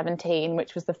 2017,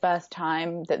 which was the first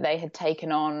time that they had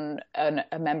taken on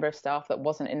a member of staff that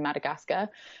wasn't in Madagascar.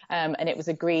 And it was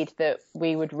agreed that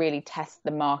we would really test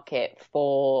the market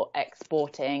for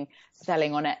exporting,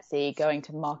 selling on Etsy, going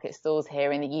to market stalls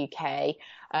here in the UK,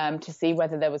 to see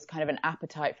whether there was kind of an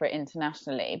appetite for it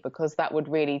internationally, because that would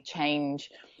really change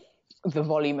the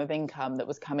volume of income that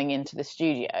was coming into the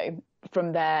studio.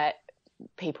 From there,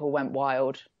 people went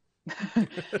wild.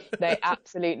 They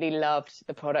absolutely loved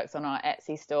the products on our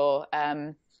Etsy store.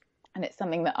 And it's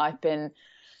something that I've been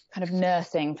kind of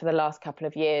nursing for the last couple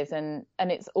of years. And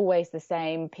it's always the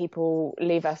same. People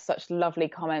leave us such lovely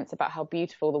comments about how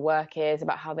beautiful the work is,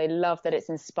 about how they love that it's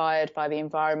inspired by the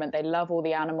environment. They love all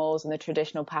the animals and the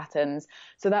traditional patterns.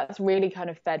 So that's really kind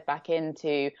of fed back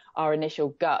into our initial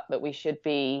gut that we should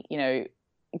be,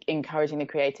 encouraging the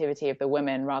creativity of the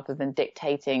women rather than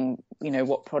dictating,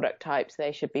 what product types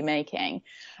they should be making.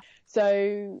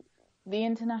 So the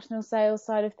international sales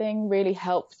side of thing really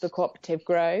helped the cooperative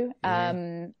grow.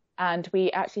 And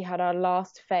we actually had our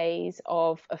last phase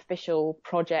of official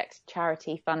project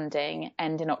charity funding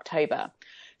end in October.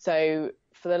 So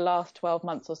for the last 12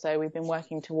 months or so, we've been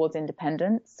working towards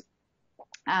independence.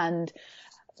 And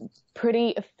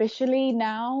pretty officially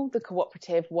now, the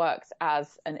cooperative works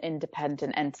as an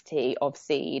independent entity of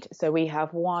Seed. So we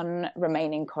have one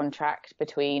remaining contract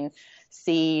between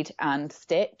Seed and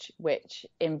Stitch, which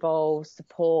involves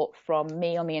support from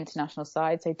me on the international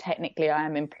side. So technically I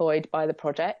am employed by the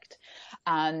project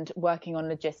and working on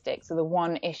logistics. So the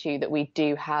one issue that we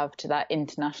do have to that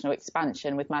international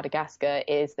expansion with Madagascar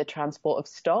is the transport of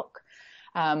stock.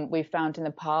 We've found in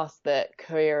the past that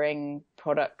couriering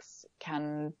products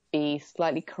can be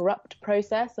slightly corrupt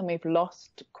process, and we've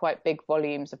lost quite big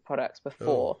volumes of products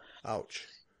before. Oh, ouch.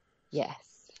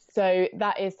 Yes. So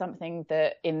that is something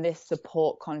that in this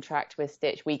support contract with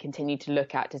Stitch, we continue to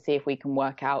look at to see if we can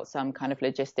work out some kind of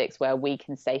logistics where we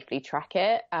can safely track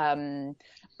it.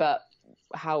 But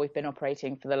how we've been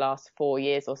operating for the last 4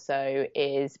 years or so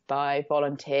is by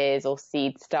volunteers or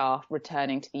seed staff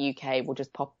returning to the UK will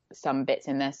just pop some bits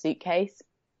in their suitcase.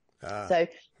 So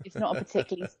it's not a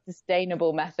particularly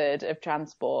sustainable method of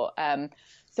transport.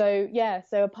 So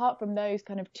apart from those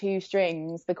kind of two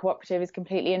strings, the cooperative is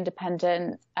completely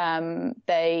independent.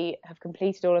 They have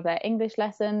completed all of their English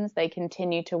lessons. They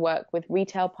continue to work with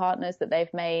retail partners that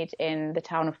they've made in the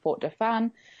town of Fort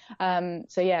Dauphin.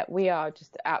 We are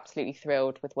just absolutely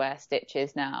thrilled with where Stitch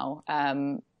is now.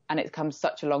 And it's come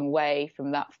such a long way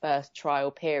from that first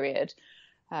trial period.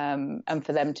 And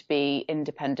for them to be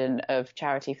independent of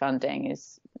charity funding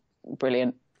is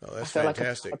brilliant. Oh, that's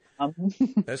fantastic.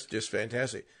 That's just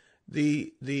fantastic.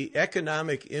 The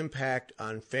economic impact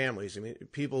on families, I mean,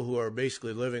 people who are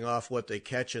basically living off what they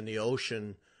catch in the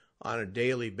ocean on a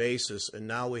daily basis, and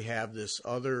now we have this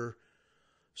other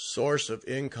source of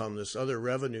income, this other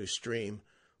revenue stream.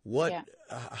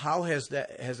 How has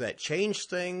that changed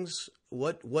things?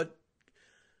 What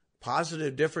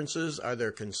positive differences? Are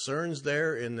there concerns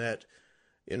there in that,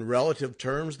 in relative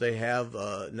terms, they have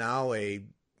now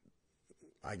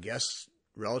I guess,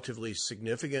 relatively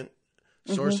significant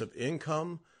source of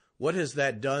income? What has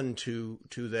that done to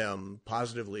them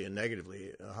positively and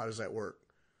negatively? How does that work?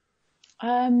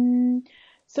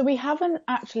 So we haven't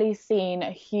actually seen a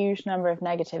huge number of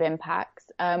negative impacts.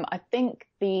 I think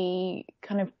the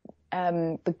kind of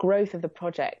the growth of the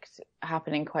project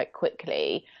happening quite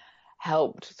quickly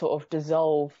helped sort of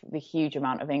dissolve the huge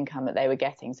amount of income that they were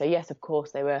getting. So yes, of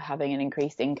course, they were having an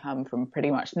increased income from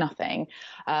pretty much nothing.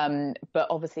 But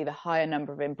obviously the higher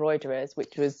number of embroiderers,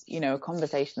 which was, a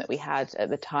conversation that we had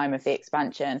at the time of the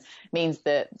expansion, means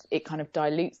that it kind of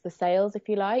dilutes the sales, if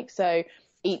you like. So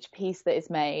each piece that is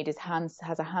made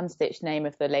has a hand-stitched name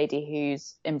of the lady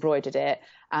who's embroidered it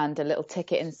and a little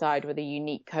ticket inside with a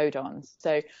unique code on.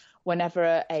 So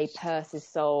whenever a purse is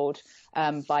sold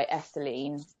by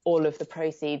Esteline, all of the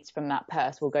proceeds from that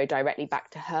purse will go directly back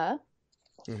to her.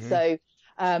 Mm-hmm. So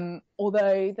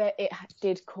although it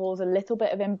did cause a little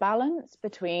bit of imbalance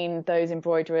between those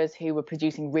embroiderers who were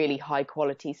producing really high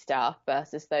quality stuff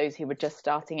versus those who were just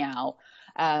starting out,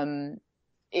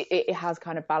 it has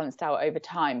kind of balanced out over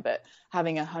time. But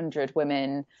having 100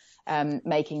 women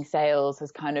making sales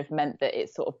has kind of meant that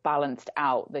it's sort of balanced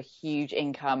out the huge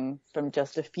income from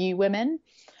just a few women.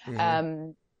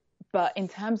 Mm-hmm. But in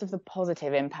terms of the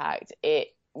positive impact,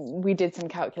 we did some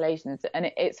calculations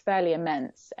and it's fairly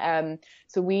immense.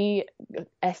 So we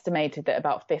estimated that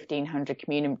about 1,500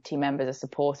 community members are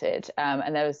supported.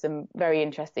 And there was some very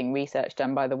interesting research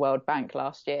done by the World Bank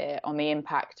last year on the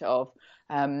impact of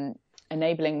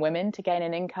enabling women to gain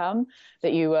an income,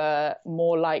 that you were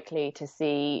more likely to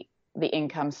see the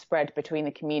income spread between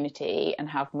the community and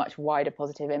have much wider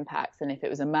positive impacts than if it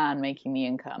was a man making the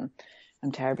income.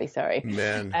 I'm terribly sorry.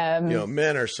 Men,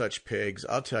 men are such pigs.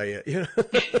 I'll tell you.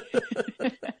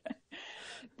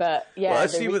 But yeah,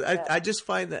 well, I just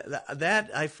find that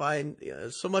I find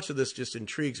so much of this just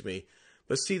intrigues me.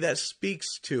 But see, that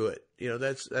speaks to it.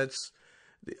 That's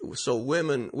so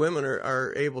women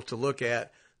are able to look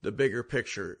at the bigger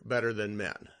picture better than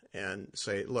men and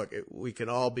say, look, we can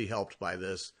all be helped by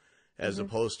this, as mm-hmm.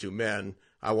 opposed to men.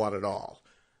 I want it all.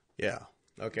 Yeah.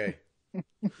 Okay.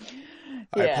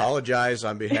 I apologize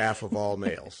on behalf of all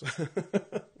males.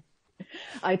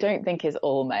 I don't think it's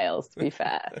all males, to be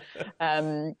fair.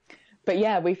 But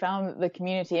yeah, we found the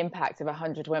community impact of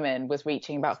 100 women was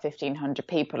reaching about 1,500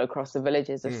 people across the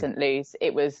villages of St. Luce.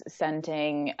 It was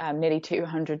sending nearly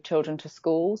 200 children to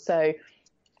school. So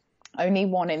only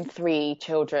 1 in 3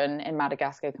 children in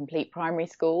Madagascar complete primary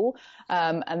school,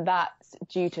 and that's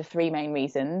due to 3 main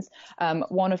reasons.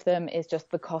 One of them is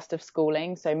just the cost of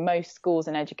schooling. So most schools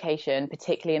and education,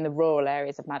 particularly in the rural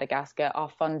areas of Madagascar, are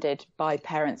funded by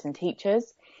parents and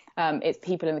teachers. It's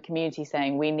people in the community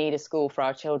saying, we need a school for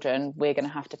our children, we're going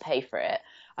to have to pay for it,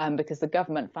 because the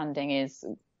government funding is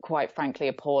quite frankly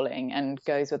appalling and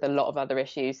goes with a lot of other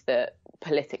issues that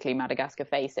politically Madagascar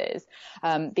faces.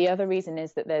 The other reason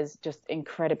is that there's just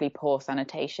incredibly poor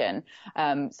sanitation.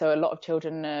 So a lot of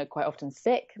children are quite often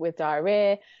sick with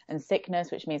diarrhea and sickness,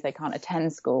 which means they can't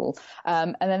attend school.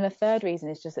 And then the third reason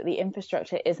is just that the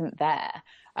infrastructure isn't there.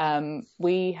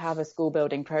 We have a school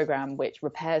building program which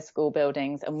repairs school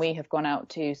buildings, and we have gone out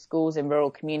to schools in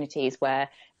rural communities where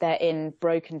they're in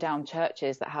broken down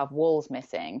churches that have walls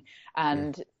missing.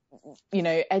 And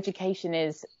education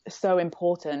is so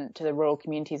important to the rural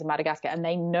communities of Madagascar, and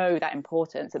they know that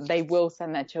importance, that they will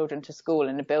send their children to school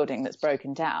in a building that's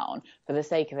broken down for the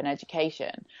sake of an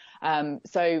education.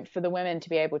 So for the women to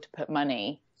be able to put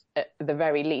money, at the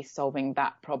very least, solving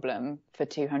that problem for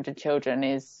 200 children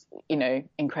is,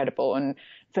 incredible. And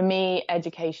for me,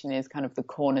 education is kind of the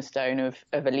cornerstone of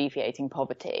alleviating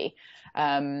poverty.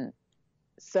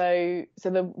 So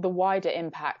the wider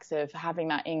impacts of having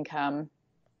that income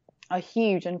are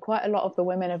huge. And quite a lot of the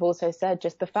women have also said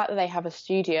just the fact that they have a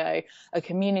studio, a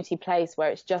community place where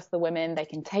it's just the women, they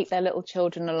can take their little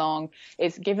children along.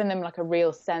 It's given them like a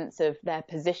real sense of their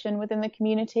position within the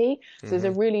community. So there's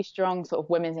a really strong sort of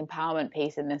women's empowerment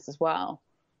piece in this as well.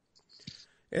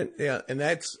 And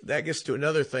that gets to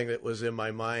another thing that was in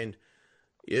my mind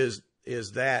is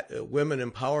that women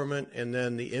empowerment, and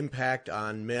then the impact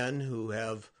on men who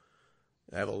have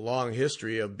a long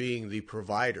history of being the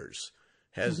providers.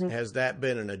 Has that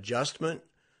been an adjustment,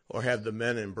 or have the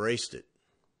men embraced it?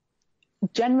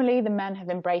 Generally, the men have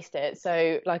embraced it.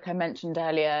 So like I mentioned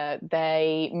earlier,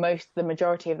 the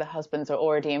majority of the husbands are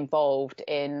already involved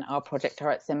in our project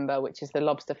at Simba, which is the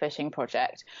lobster fishing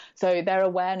project. So their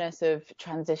awareness of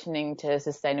transitioning to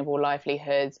sustainable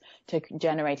livelihoods, to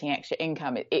generating extra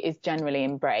income, it is generally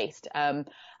embraced.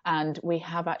 And we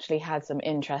have actually had some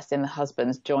interest in the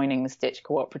husbands joining the Stitch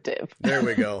Cooperative. There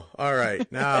we go. All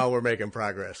right. Now we're making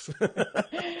progress.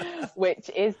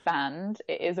 Which is banned.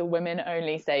 It is a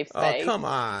women-only safe space. Oh, come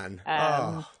on.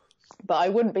 But I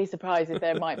wouldn't be surprised if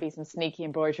there might be some sneaky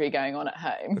embroidery going on at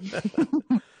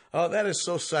home. Oh, that is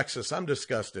so sexist. I'm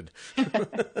disgusted.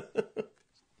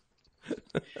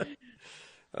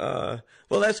 Well,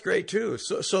 that's great, too.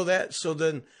 So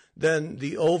then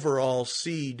the overall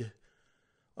seed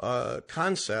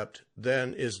concept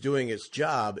then is doing its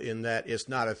job in that it's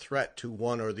not a threat to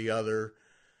one or the other.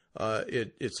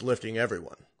 It's lifting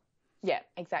everyone. Yeah,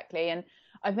 exactly. And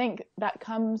I think that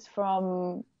comes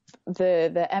from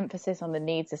the emphasis on the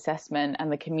needs assessment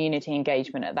and the community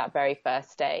engagement at that very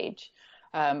first stage.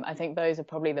 I think those are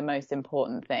probably the most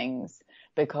important things,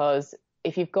 because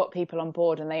if you've got people on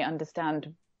board and they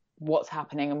understand what's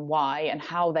happening and why and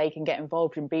how they can get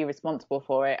involved and be responsible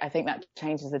for it, I think that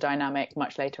changes the dynamic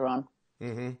much later on.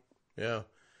 Yeah.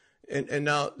 And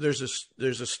now there's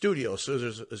a studio. So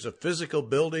there's a physical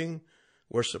building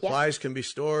where supplies can be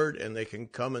stored and they can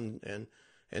come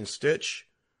and stitch.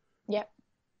 Yep.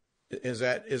 Is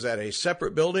that a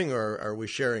separate building, or are we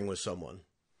sharing with someone?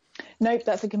 Nope,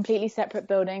 that's a completely separate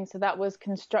building. So that was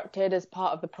constructed as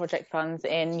part of the project funds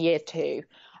in year 2.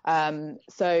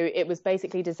 So it was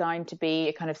basically designed to be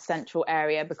a kind of central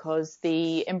area, because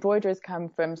the embroiderers come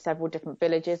from several different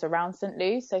villages around St.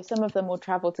 Luce. So some of them will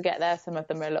travel to get there, some of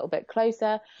them are a little bit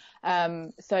closer.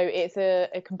 So it's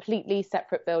a completely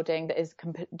separate building that is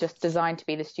just designed to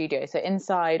be the studio. So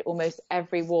inside, almost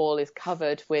every wall is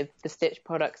covered with the stitch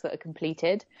products that are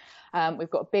completed. We've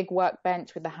got a big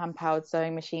workbench with the hand-powered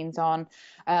sewing machines on.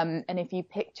 And if you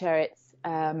picture, it's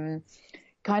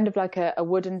kind of like a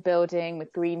wooden building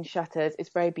with green shutters. It's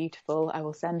very beautiful. I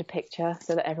will send a picture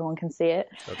so that everyone can see it.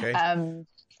 Okay.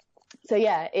 So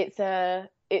yeah, it's a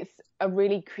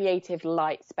really creative,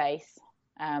 light space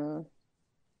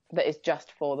that is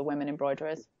just for the women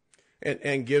embroiderers.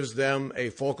 And gives them a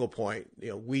focal point.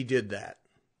 We did that.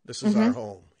 This is our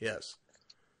home. Yes.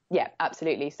 Yeah,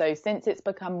 absolutely. So since it's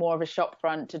become more of a shop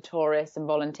front to tourists and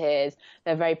volunteers,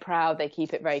 they're very proud. They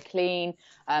keep it very clean.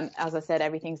 As I said,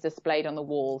 everything's displayed on the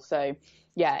wall. So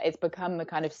yeah, it's become the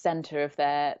kind of center of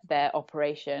their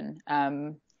operation.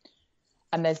 And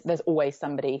there's always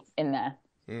somebody in there.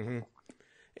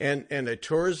 And a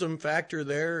tourism factor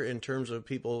there in terms of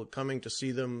people coming to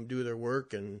see them do their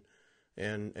work and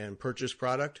purchase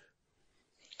product?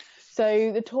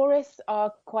 So the tourists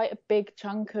are quite a big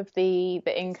chunk of the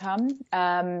income.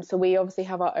 So we obviously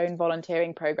have our own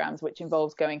volunteering programs, which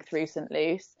involves going through St.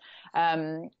 Luce.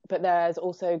 But there's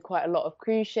also quite a lot of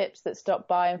cruise ships that stop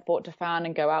by in Fort Dauphin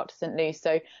and go out to St. Luce.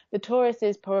 So the tourist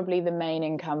is probably the main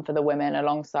income for the women,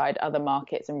 alongside other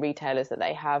markets and retailers that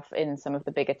they have in some of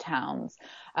the bigger towns.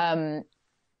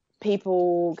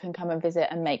 People can come and visit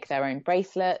and make their own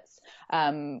bracelets.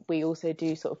 We also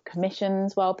do sort of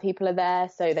commissions while people are there,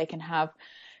 so they can have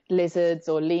lizards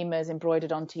or lemurs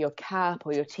embroidered onto your cap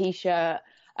or your T-shirt.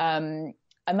 And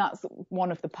that's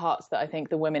one of the parts that I think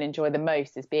the women enjoy the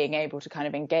most, is being able to kind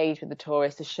of engage with the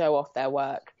tourists, to show off their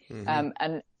work.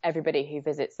 And everybody who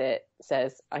visits it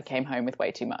says, I came home with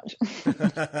way too much.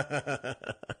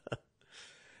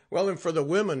 Well, and for the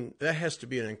women, that has to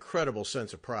be an incredible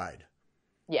sense of pride.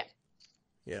 Yeah.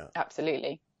 Yeah.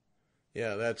 Absolutely.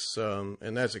 Yeah, that's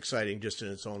and that's exciting just in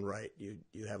its own right.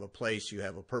 You have a place, you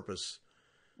have a purpose.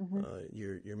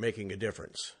 You're making a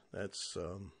difference. That's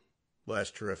well,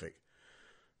 that's terrific.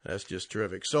 That's just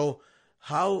terrific. So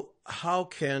how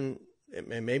can,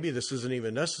 and maybe this isn't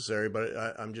even necessary,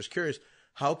 but I'm just curious,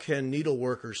 how can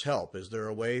needleworkers help? Is there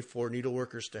a way for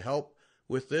needleworkers to help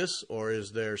with this, or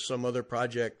is there some other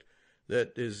project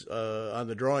that is on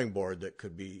the drawing board that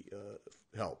could be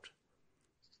helped?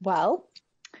 Well,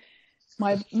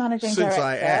 my managing Since director,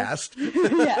 I asked.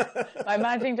 yeah, my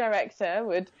managing director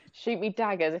would shoot me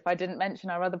daggers if I didn't mention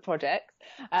our other projects.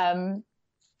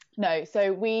 No,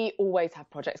 so we always have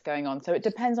projects going on. So it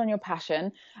depends on your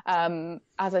passion.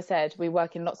 As I said, we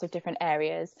work in lots of different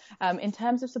areas. In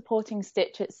terms of supporting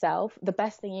Stitch itself, the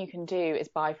best thing you can do is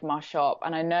buy from our shop.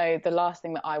 And I know the last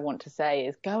thing that I want to say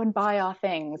is go and buy our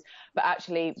things, but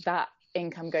actually that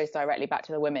income goes directly back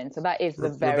to the women. So that is the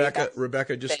very best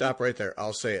Rebecca, just thing. stop right there.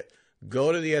 I'll say it.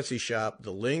 Go to the Etsy shop.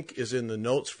 The link is in the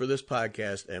notes for this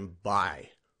podcast, and buy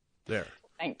there.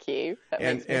 Thank you. That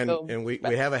And makes me feel and we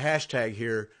better. have a hashtag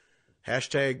here.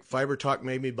 Hashtag Fiber Talk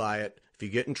made me buy it. If you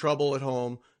get in trouble at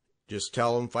home, just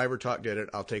tell them Fiber Talk did it.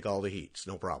 I'll take all the heat. It's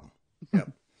no problem.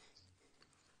 Yep.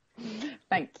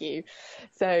 Thank you.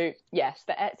 So yes,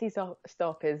 the Etsy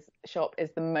shop is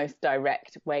the most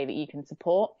direct way that you can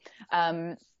support.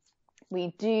 We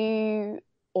do,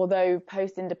 although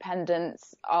Post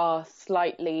Independents are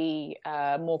slightly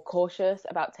more cautious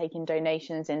about taking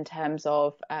donations in terms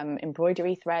of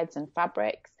embroidery threads and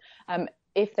fabrics.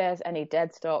 If there's any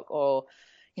dead stock or,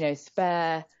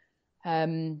 spare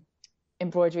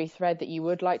embroidery thread that you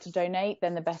would like to donate,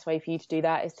 then the best way for you to do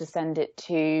that is to send it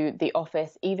to the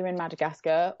office either in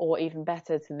Madagascar or even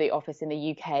better to the office in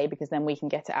the UK, because then we can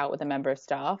get it out with a member of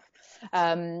staff.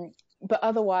 But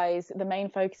otherwise, the main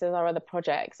focus is our other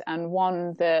projects, and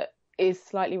one that is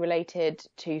slightly related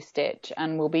to Stitch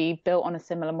and will be built on a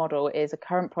similar model is a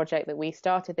current project that we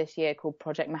started this year called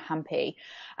Project Mahampi.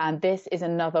 And this is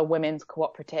another women's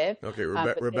cooperative. Okay,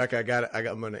 Rebecca,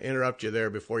 I'm going to interrupt you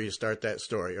there before you start that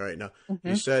story. All right, now,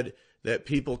 you said that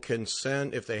people can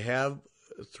send, if they have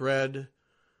thread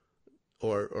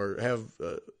or have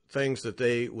things that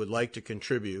they would like to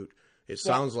contribute. It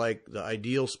sounds like the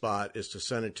ideal spot is to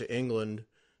send it to England,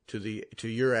 to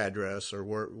your address or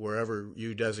wherever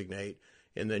you designate,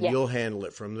 and then you'll handle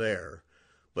it from there.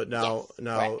 But now,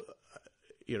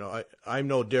 I'm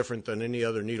no different than any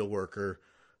other needleworker.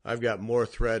 I've got more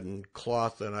thread and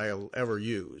cloth than I'll ever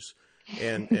use,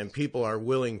 and people are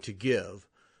willing to give.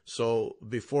 So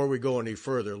before we go any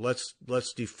further, let's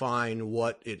define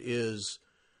what it is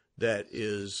that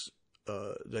is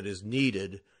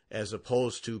needed, as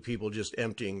opposed to people just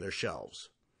emptying their shelves.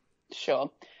 Sure.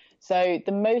 So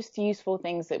the most useful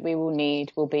things that we will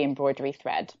need will be embroidery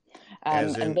thread.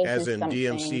 As in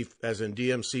DMC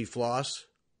floss?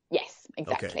 Yes,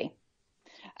 exactly.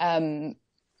 Okay.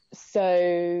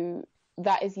 So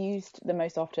that is used the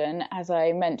most often. As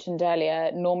I mentioned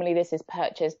earlier, normally this is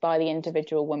purchased by the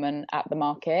individual woman at the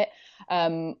market.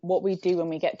 What we do when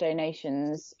we get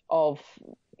donations of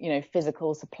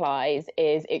physical supplies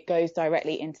is it goes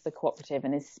directly into the cooperative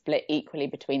and is split equally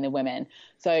between the women.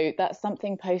 So that's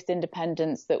something Post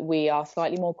Independence that we are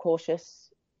slightly more cautious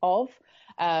of,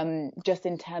 just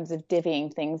in terms of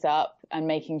divvying things up and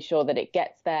making sure that it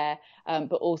gets there,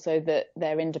 but also that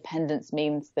their independence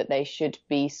means that they should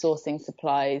be sourcing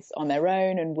supplies on their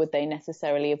own, and would they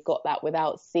necessarily have got that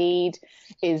without seed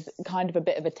is kind of a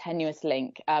bit of a tenuous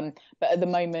link. But at the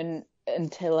moment,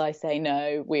 until I say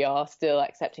no, we are still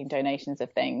accepting donations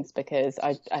of things, because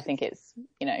I think it's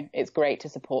great to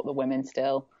support the women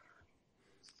still.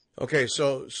 Okay,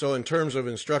 so in terms of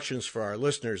instructions for our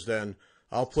listeners, then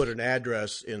I'll put an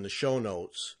address in the show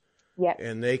notes,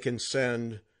 and they can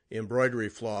send embroidery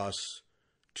floss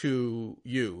to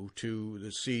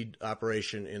the seed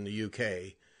operation in the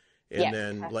UK, and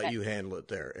then let you handle it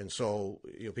there. And so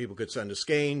people could send a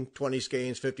skein, 20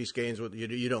 skeins, 50 skeins.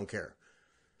 You don't care.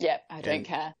 Yep, I don't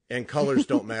care. And colors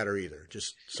don't matter either.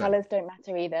 Just colors don't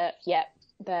matter either. Yep,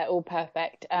 they're all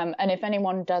perfect. And if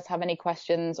anyone does have any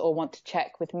questions or want to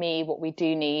check with me what we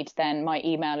do need, then my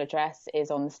email address is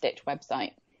on the Stitch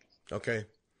website. Okay.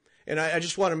 And I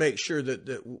just want to make sure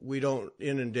that we don't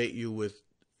inundate you with,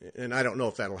 and I don't know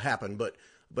if that'll happen, but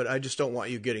I just don't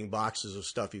want you getting boxes of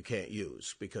stuff you can't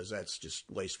use, because that's just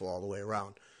wasteful all the way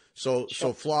around. So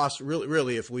floss,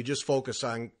 really, if we just focus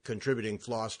on contributing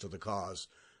floss to the cause,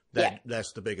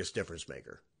 that's the biggest difference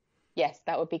maker. Yes,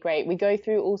 that would be great. We go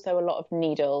through also a lot of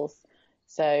needles,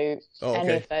 so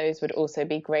any of those would also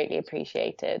be greatly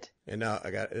appreciated. And now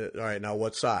all right. Now,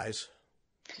 what size?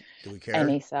 Do we care?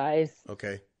 Any size.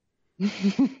 Okay.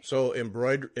 So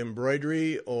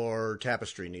embroidery or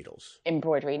tapestry needles?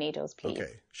 Embroidery needles, please.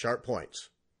 Okay. Sharp points.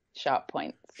 Sharp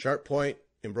points. Sharp point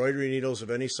embroidery needles of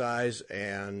any size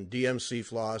and DMC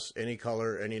floss, any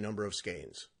color, any number of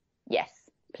skeins. Yes,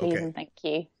 please, Okay. and thank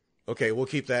you. Okay, we'll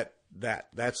keep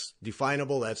that's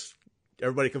definable. That's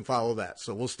everybody can follow that.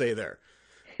 So we'll stay there.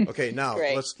 Okay, now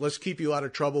Great. let's keep you out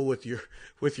of trouble with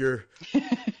your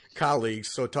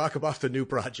colleagues. So talk about the new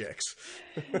projects.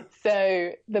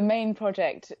 So the main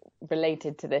project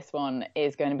related to this one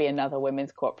is going to be another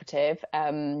women's cooperative,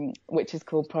 which is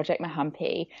called Project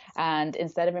Mahampi. And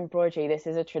instead of embroidery, this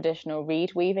is a traditional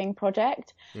reed weaving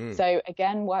project. So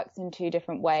again, works in two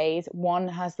different ways. One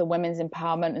has the women's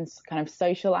empowerment and kind of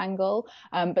social angle,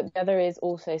 but the other is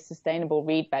also sustainable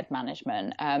reed bed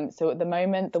management. So at the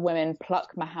moment, the women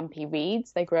pluck Mahampi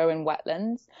reeds. They grow in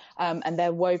wetlands, and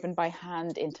they're woven by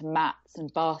hand into mats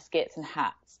and baskets and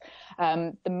hats.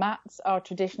 The mats are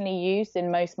traditionally used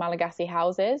in most Malagasy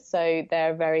houses, so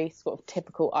they're a very sort of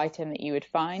typical item that you would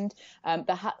find.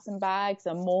 The hats and bags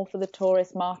are more for the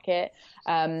tourist market.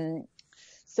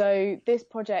 So this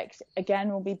project, again,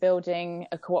 will be building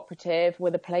a cooperative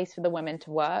with a place for the women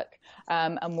to work,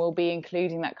 and we'll be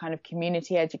including that kind of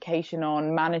community education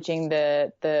on managing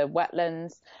the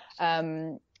wetlands.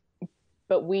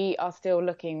 But we are still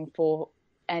looking for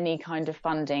any kind of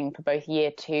funding for both year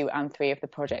 2 and 3 of the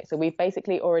project. So we've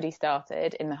basically already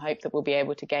started in the hope that we'll be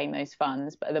able to gain those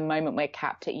funds. But at the moment, we're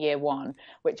capped at year 1,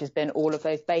 which has been all of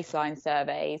those baseline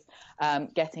surveys,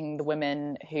 getting the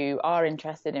women who are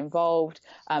interested involved,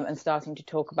 and starting to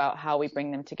talk about how we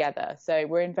bring them together. So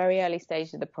we're in very early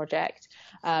stages of the project,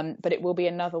 but it will be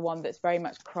another one that's very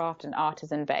much craft and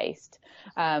artisan based.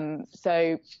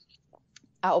 So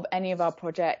out of any of our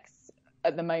projects,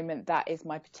 at the moment, that is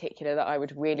my particular that I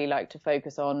would really like to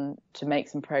focus on to make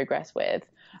some progress with.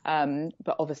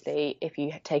 But obviously, if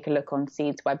you take a look on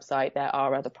Seed's website, there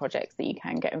are other projects that you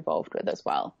can get involved with as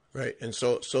well. Right. And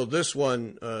so this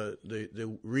one,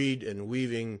 the reed and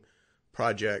weaving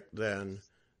project, then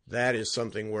that is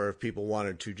something where if people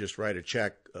wanted to just write a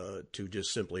check to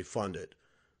just simply fund it.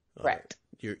 Correct.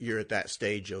 You're at that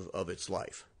stage of its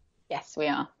life. Yes, we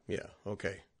are. Yeah.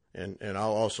 Okay. And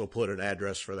I'll also put an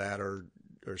address for that or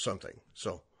something.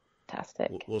 So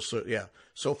Fantastic. we'll yeah.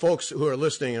 So folks who are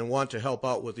listening and want to help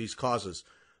out with these causes,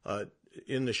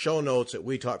 in the show notes at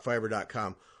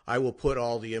wetalkfiber.com, I will put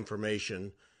all the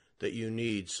information that you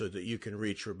need so that you can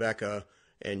reach Rebecca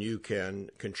and you can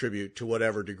contribute to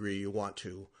whatever degree you want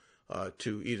to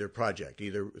either project,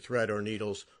 either thread or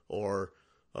needles or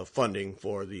funding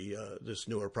for this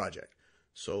newer project.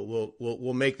 So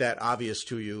we'll make that obvious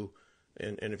to you.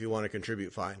 And if you want to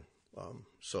contribute, fine.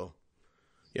 So,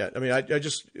 yeah, I mean,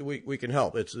 we can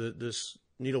help. It's this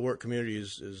needlework community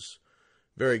is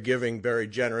very giving, very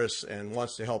generous, and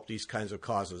wants to help these kinds of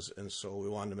causes. And so we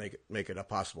wanted to make it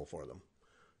possible for them.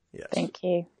 Yes. Thank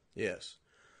you. Yes.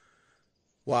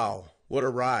 Wow, what a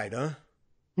ride, huh?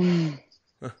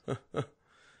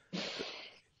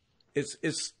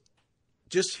 It's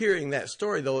just hearing that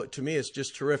story, though. To me, it's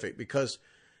just terrific because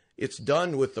it's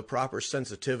done with the proper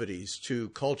sensitivities to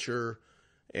culture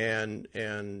and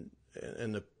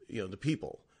the the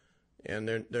people, and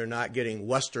they're not getting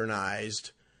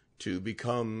westernized to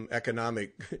become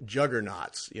economic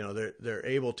juggernauts. They're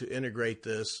able to integrate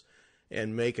this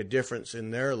and make a difference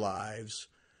in their lives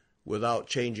without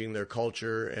changing their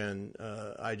culture, and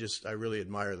I really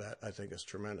admire that. I think it's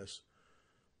tremendous.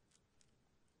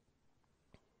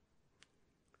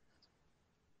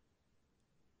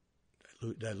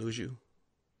 Did I lose you?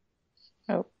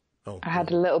 Oh, I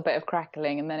had a little bit of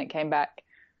crackling and then it came back.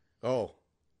 Oh,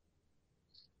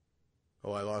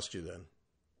 I lost you then.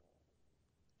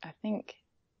 I think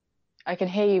I can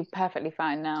hear you perfectly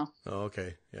fine now. Oh,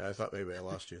 okay. Yeah, I thought maybe I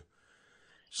lost you.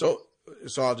 So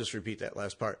I'll just repeat that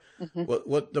last part.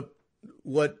 Mm-hmm.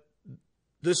 What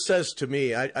this says to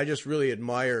me, I just really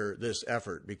admire this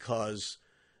effort because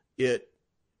it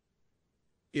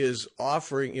is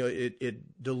offering,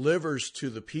 it delivers to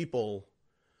the people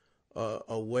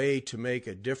a way to make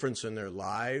a difference in their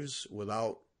lives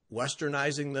without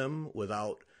westernizing them,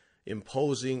 without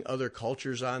imposing other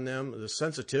cultures on them. The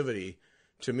sensitivity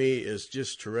to me is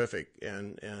just terrific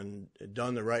and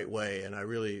done the right way. And I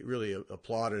really, really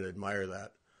applaud and admire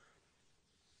that.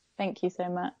 Thank you so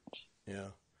much. Yeah,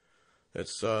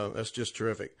 that's just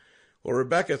terrific. Well,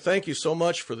 Rebecca, thank you so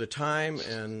much for the time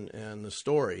and the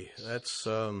story. That's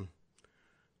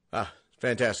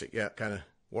fantastic. Yeah, kind of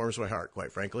warms my heart,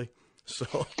 quite frankly.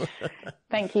 So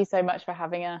thank you so much for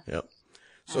having us. Yep.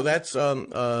 So that's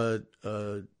I'll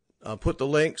put the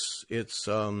links. It's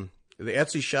the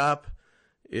Etsy shop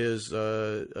is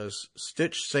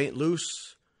Stitch Saint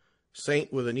Luce,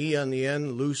 Saint with an E on the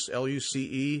end, Luce, Luce,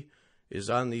 is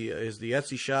the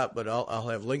Etsy shop, but I'll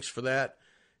have links for that.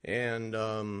 And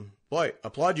boy,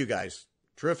 applaud you guys.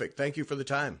 Terrific. Thank you for the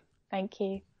time. Thank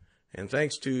you. And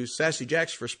thanks to Sassy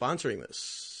Jacks for sponsoring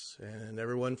this, and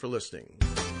everyone for listening.